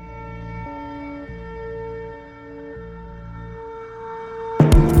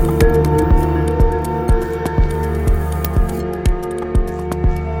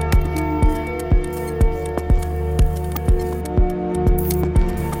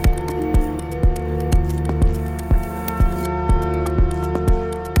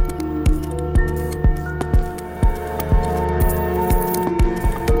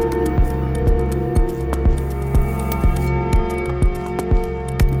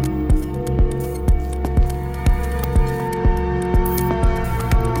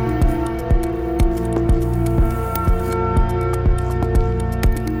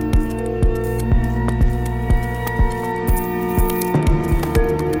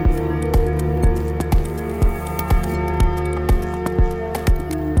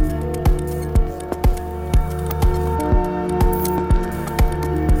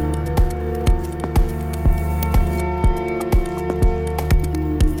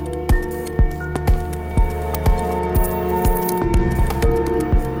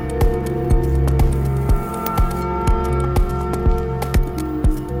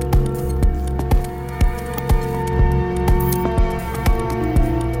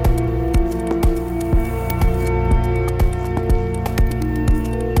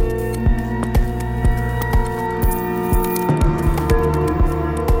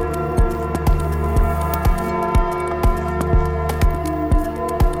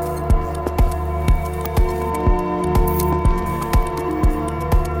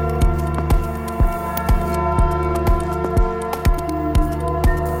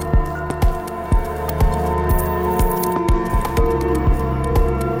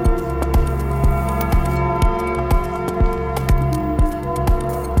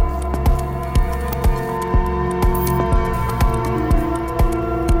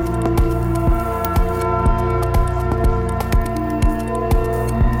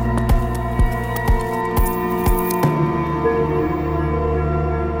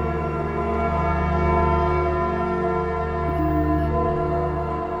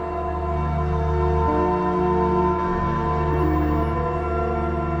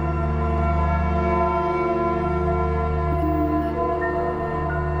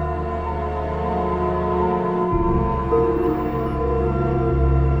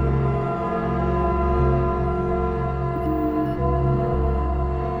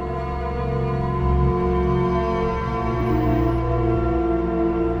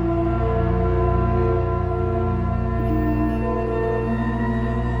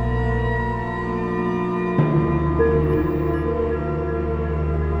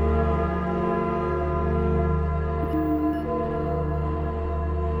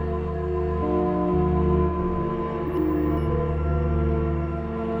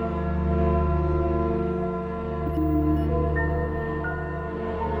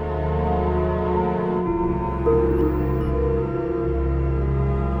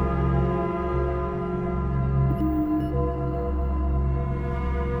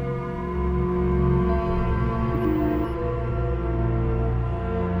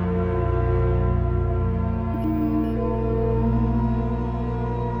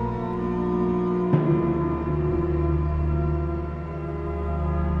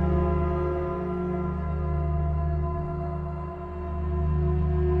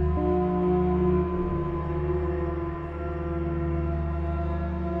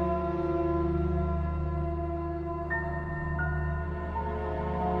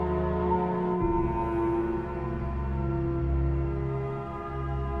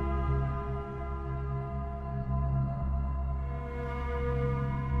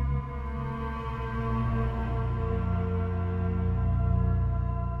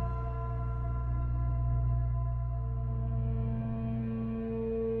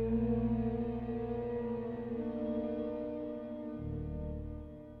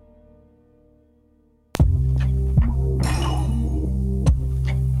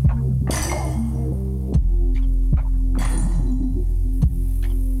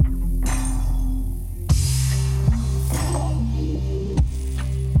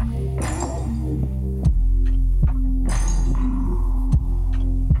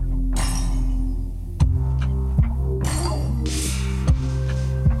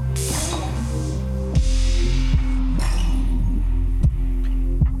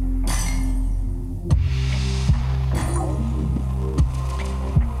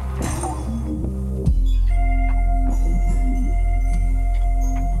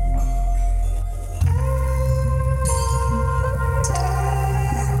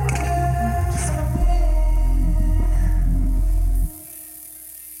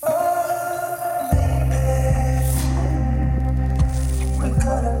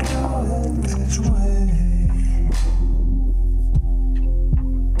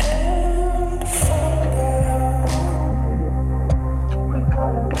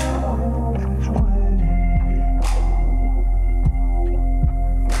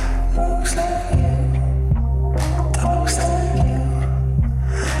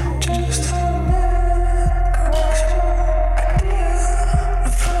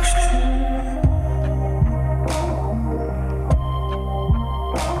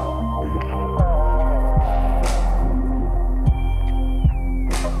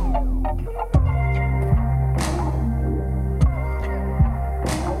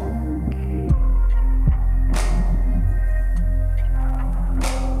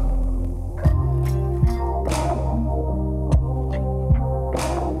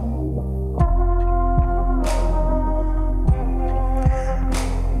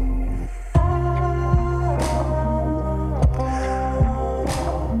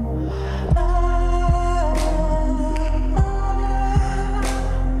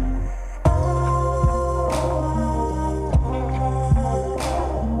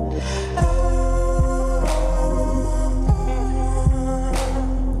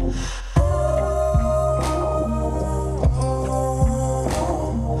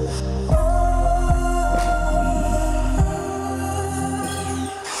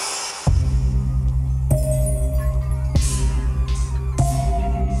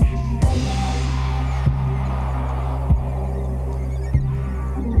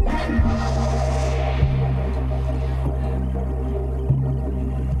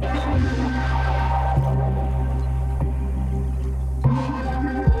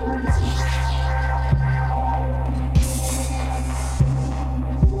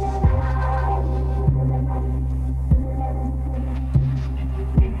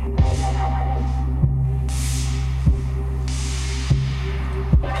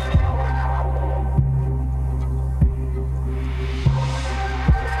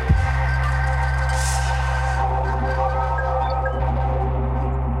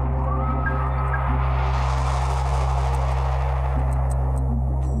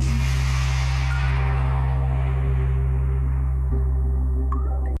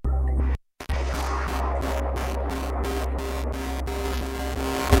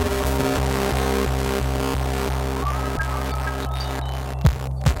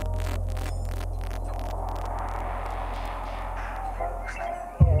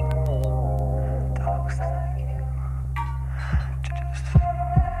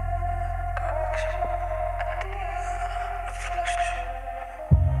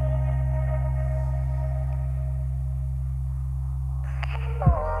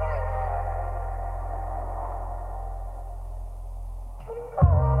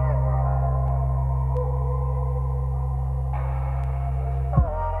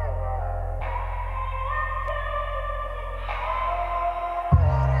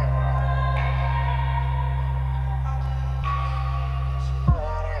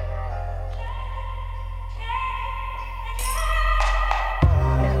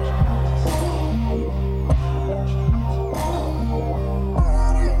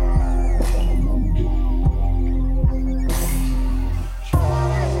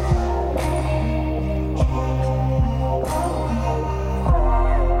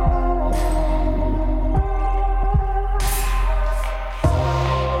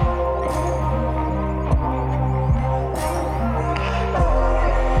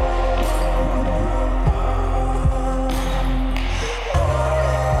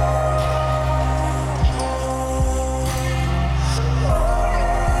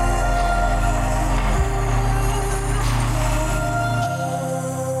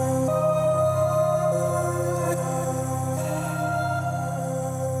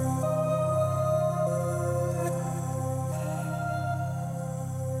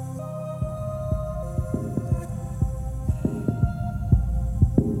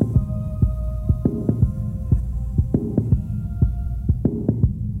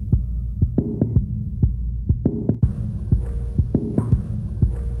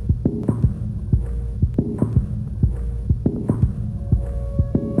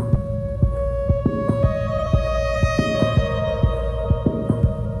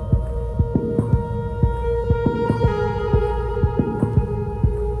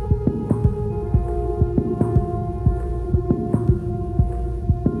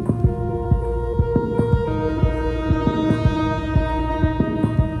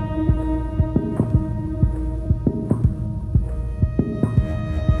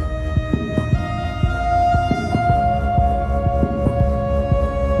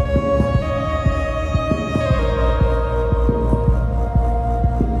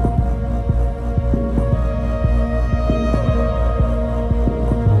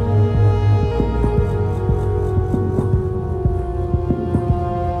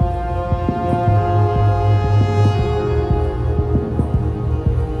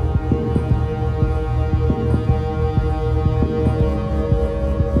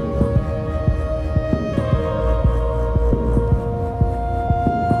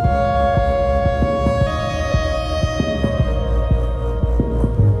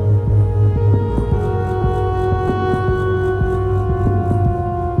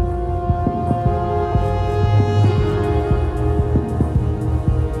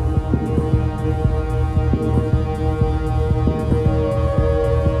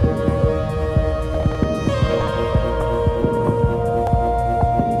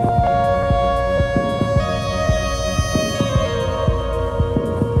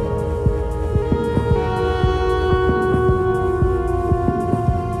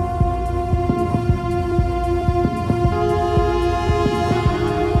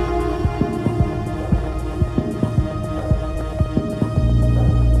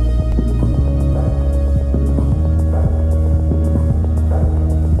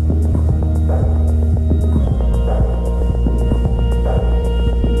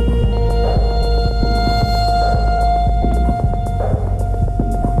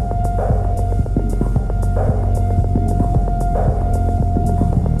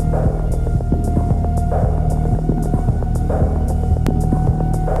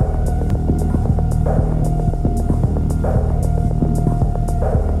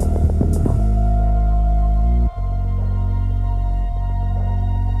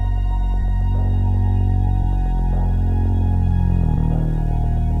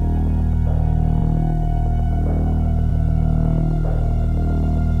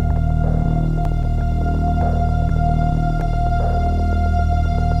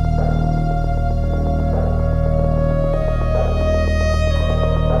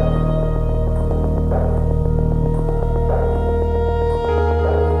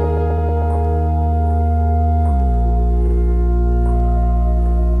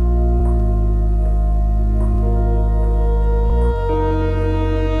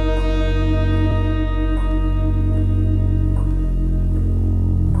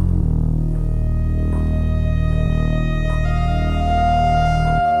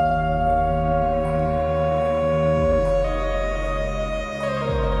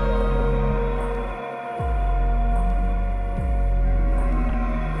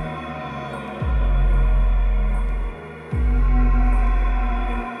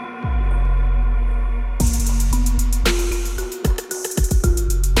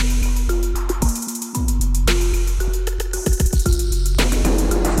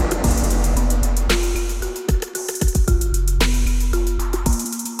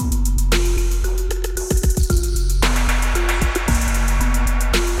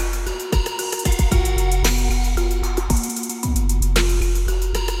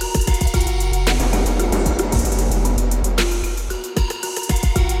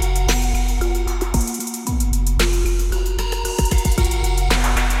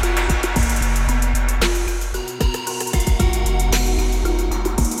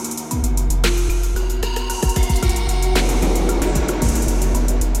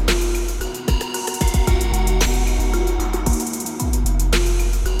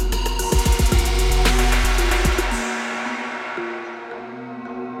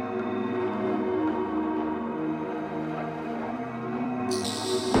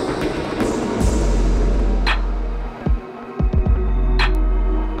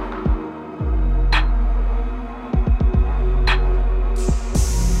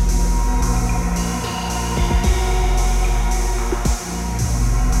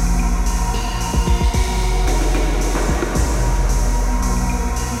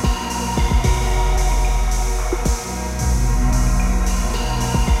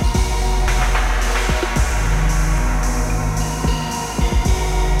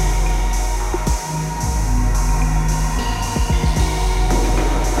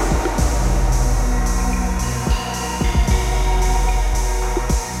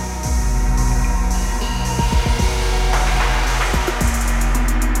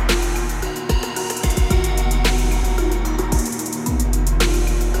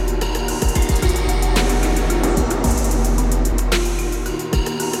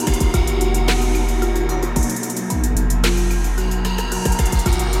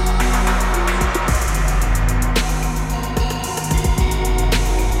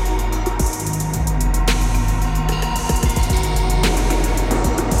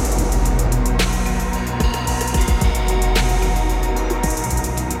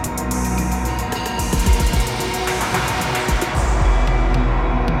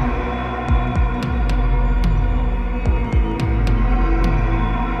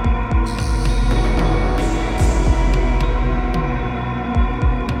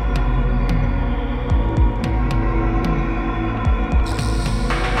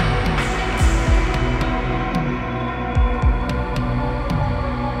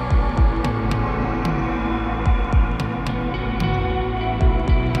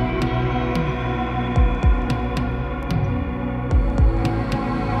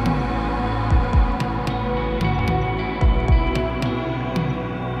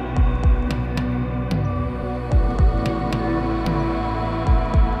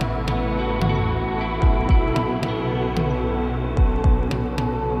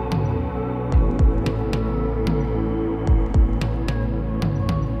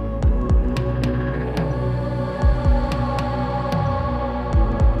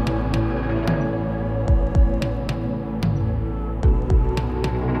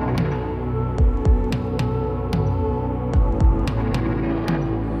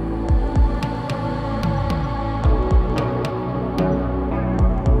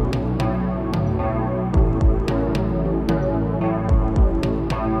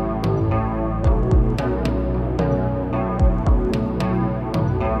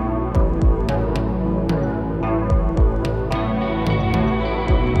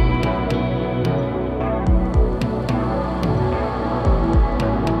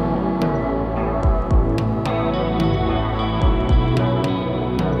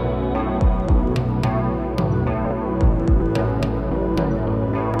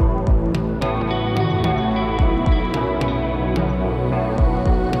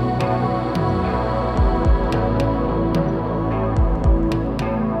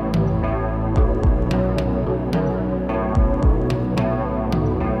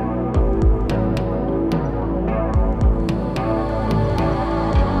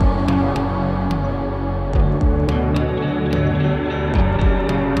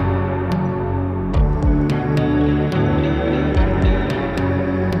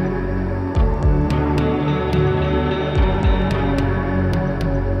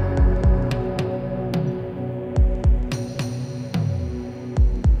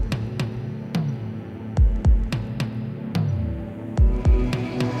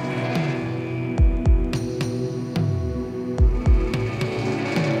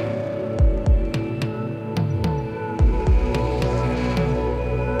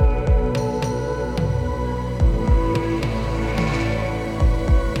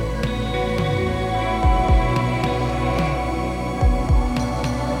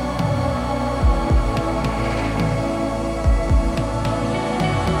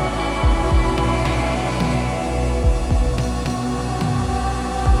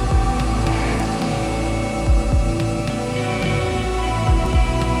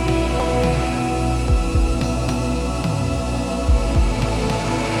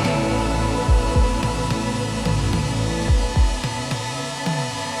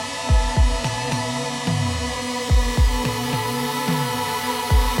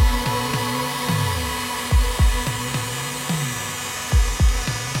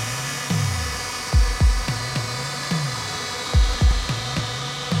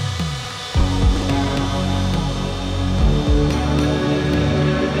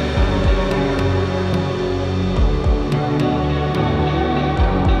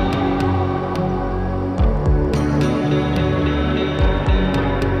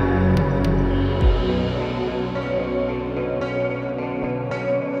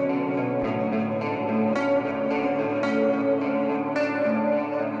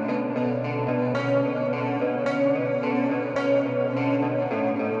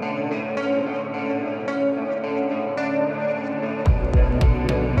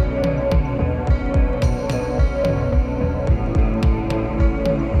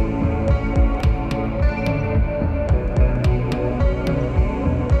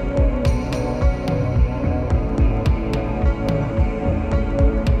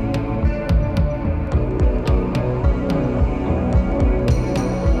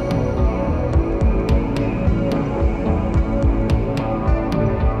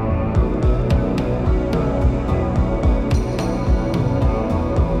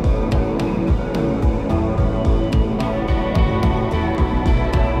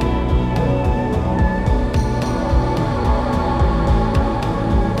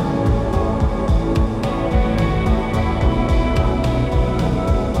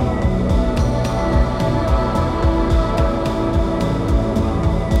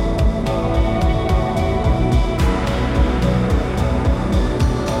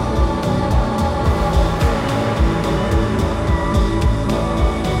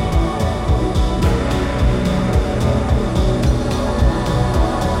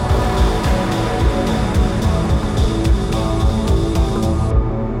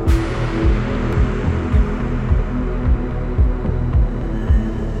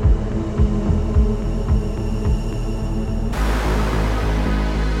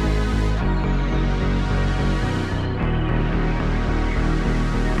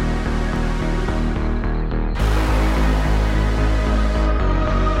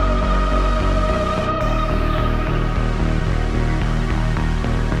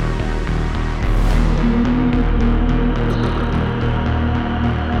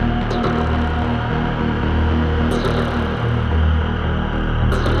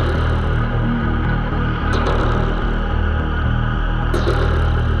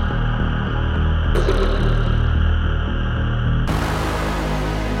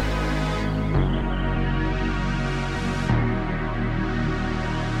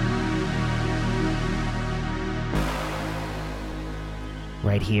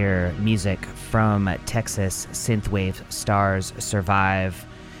 Right here, music from Texas synthwave stars Survive.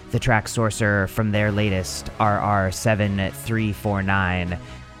 The track Sorcerer from their latest RR7349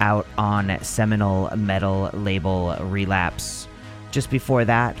 out on seminal metal label Relapse. Just before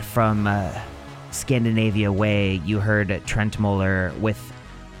that, from Scandinavia Way, you heard Trent Moeller with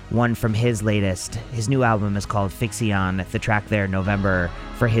one from his latest. His new album is called Fixion, the track there, November,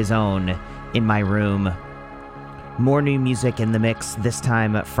 for his own In My Room. More new music in the mix, this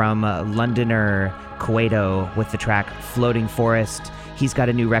time from Londoner Cueto with the track Floating Forest. He's got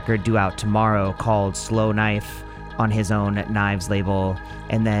a new record due out tomorrow called Slow Knife on his own Knives label.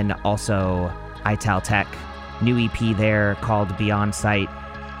 And then also Ital Tech, new EP there called Beyond Sight.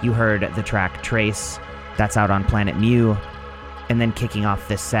 You heard the track Trace, that's out on Planet Mu. And then kicking off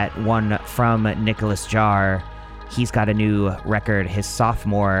this set, one from Nicholas Jar. He's got a new record, his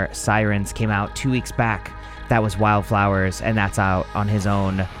sophomore Sirens came out 2 weeks back. That was Wildflowers, and that's out on his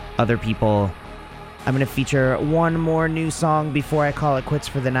own Other People. I'm going to feature one more new song before I call it quits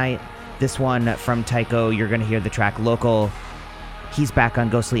for the night. This one from Tycho, you're going to hear the track Local. He's back on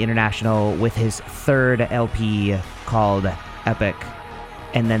Ghostly International with his third LP called Epic.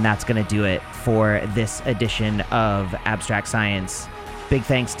 And then that's going to do it for this edition of Abstract Science. Big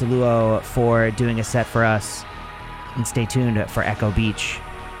thanks to Luo for doing a set for us. And stay tuned for Echo Beach.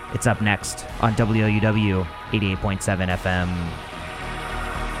 It's up next on WOUW 88.7 FM.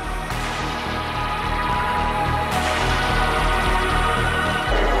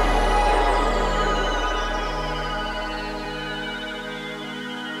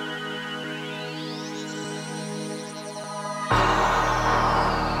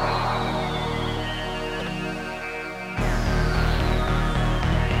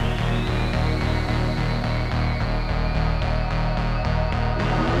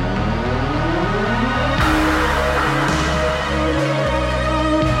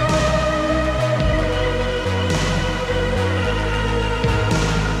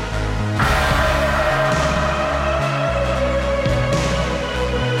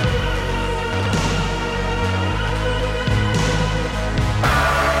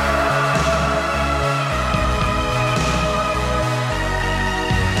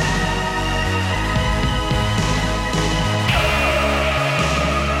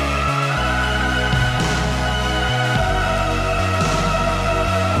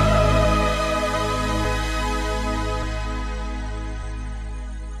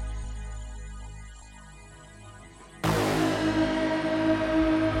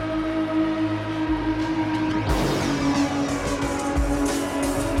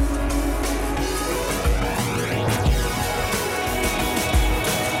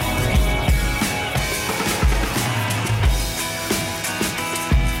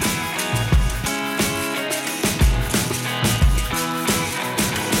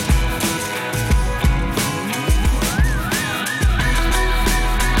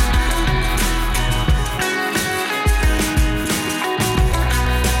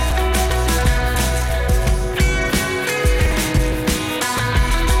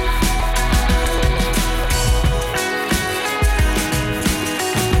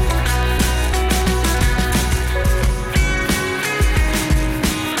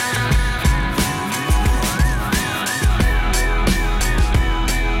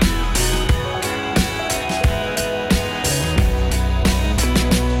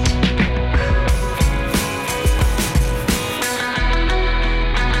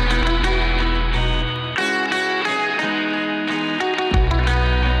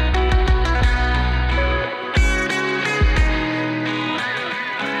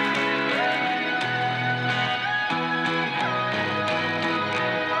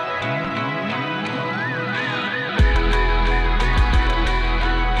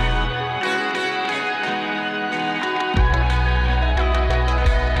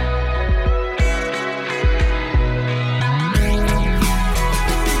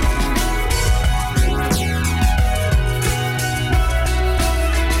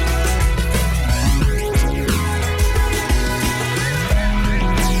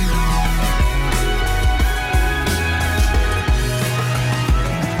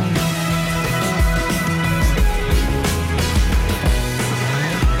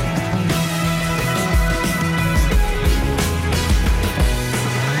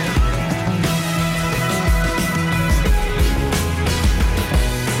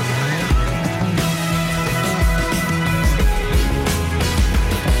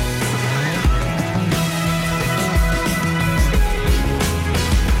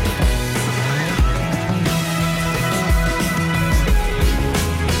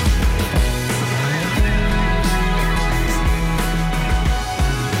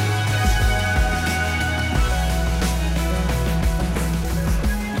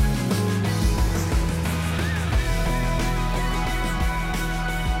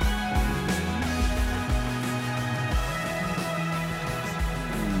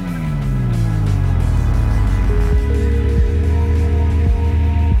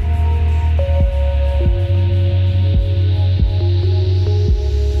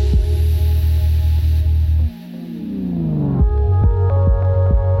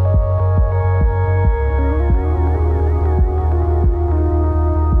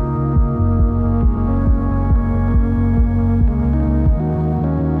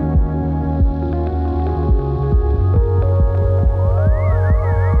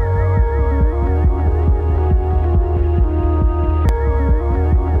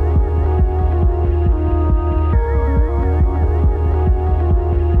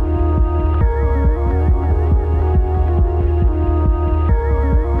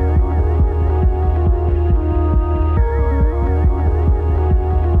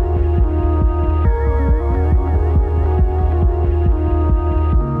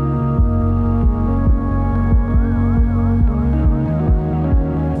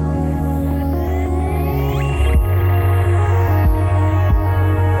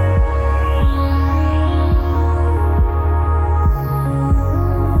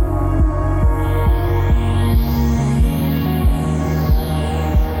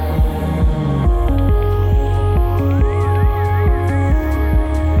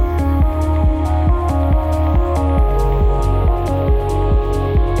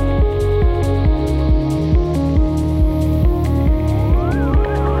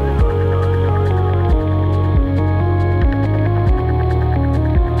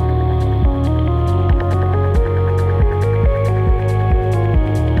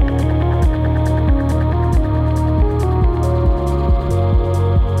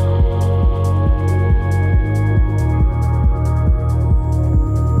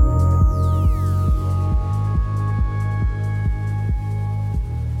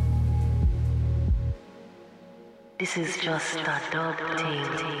 just a dub team.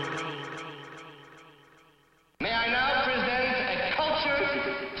 May I now present a cultured,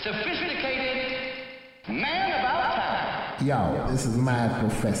 sophisticated man about town. Yo, this is Mad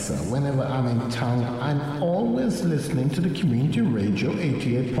Professor. Whenever I'm in town, I'm always listening to the Community Radio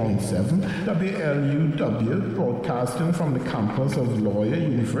 88.7 WLUW, broadcasting from the campus of Lawyer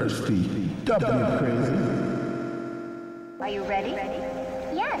University. W crazy. Are you ready?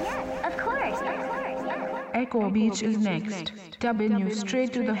 Yes, of course. Echo Beach is next. Dubbing you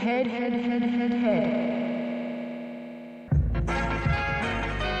straight to the head.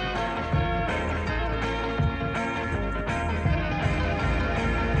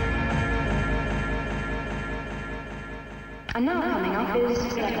 And now coming up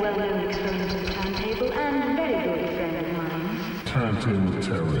is that well-known experimental turntable and very good friend of mine. Turntable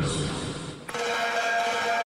terrorists.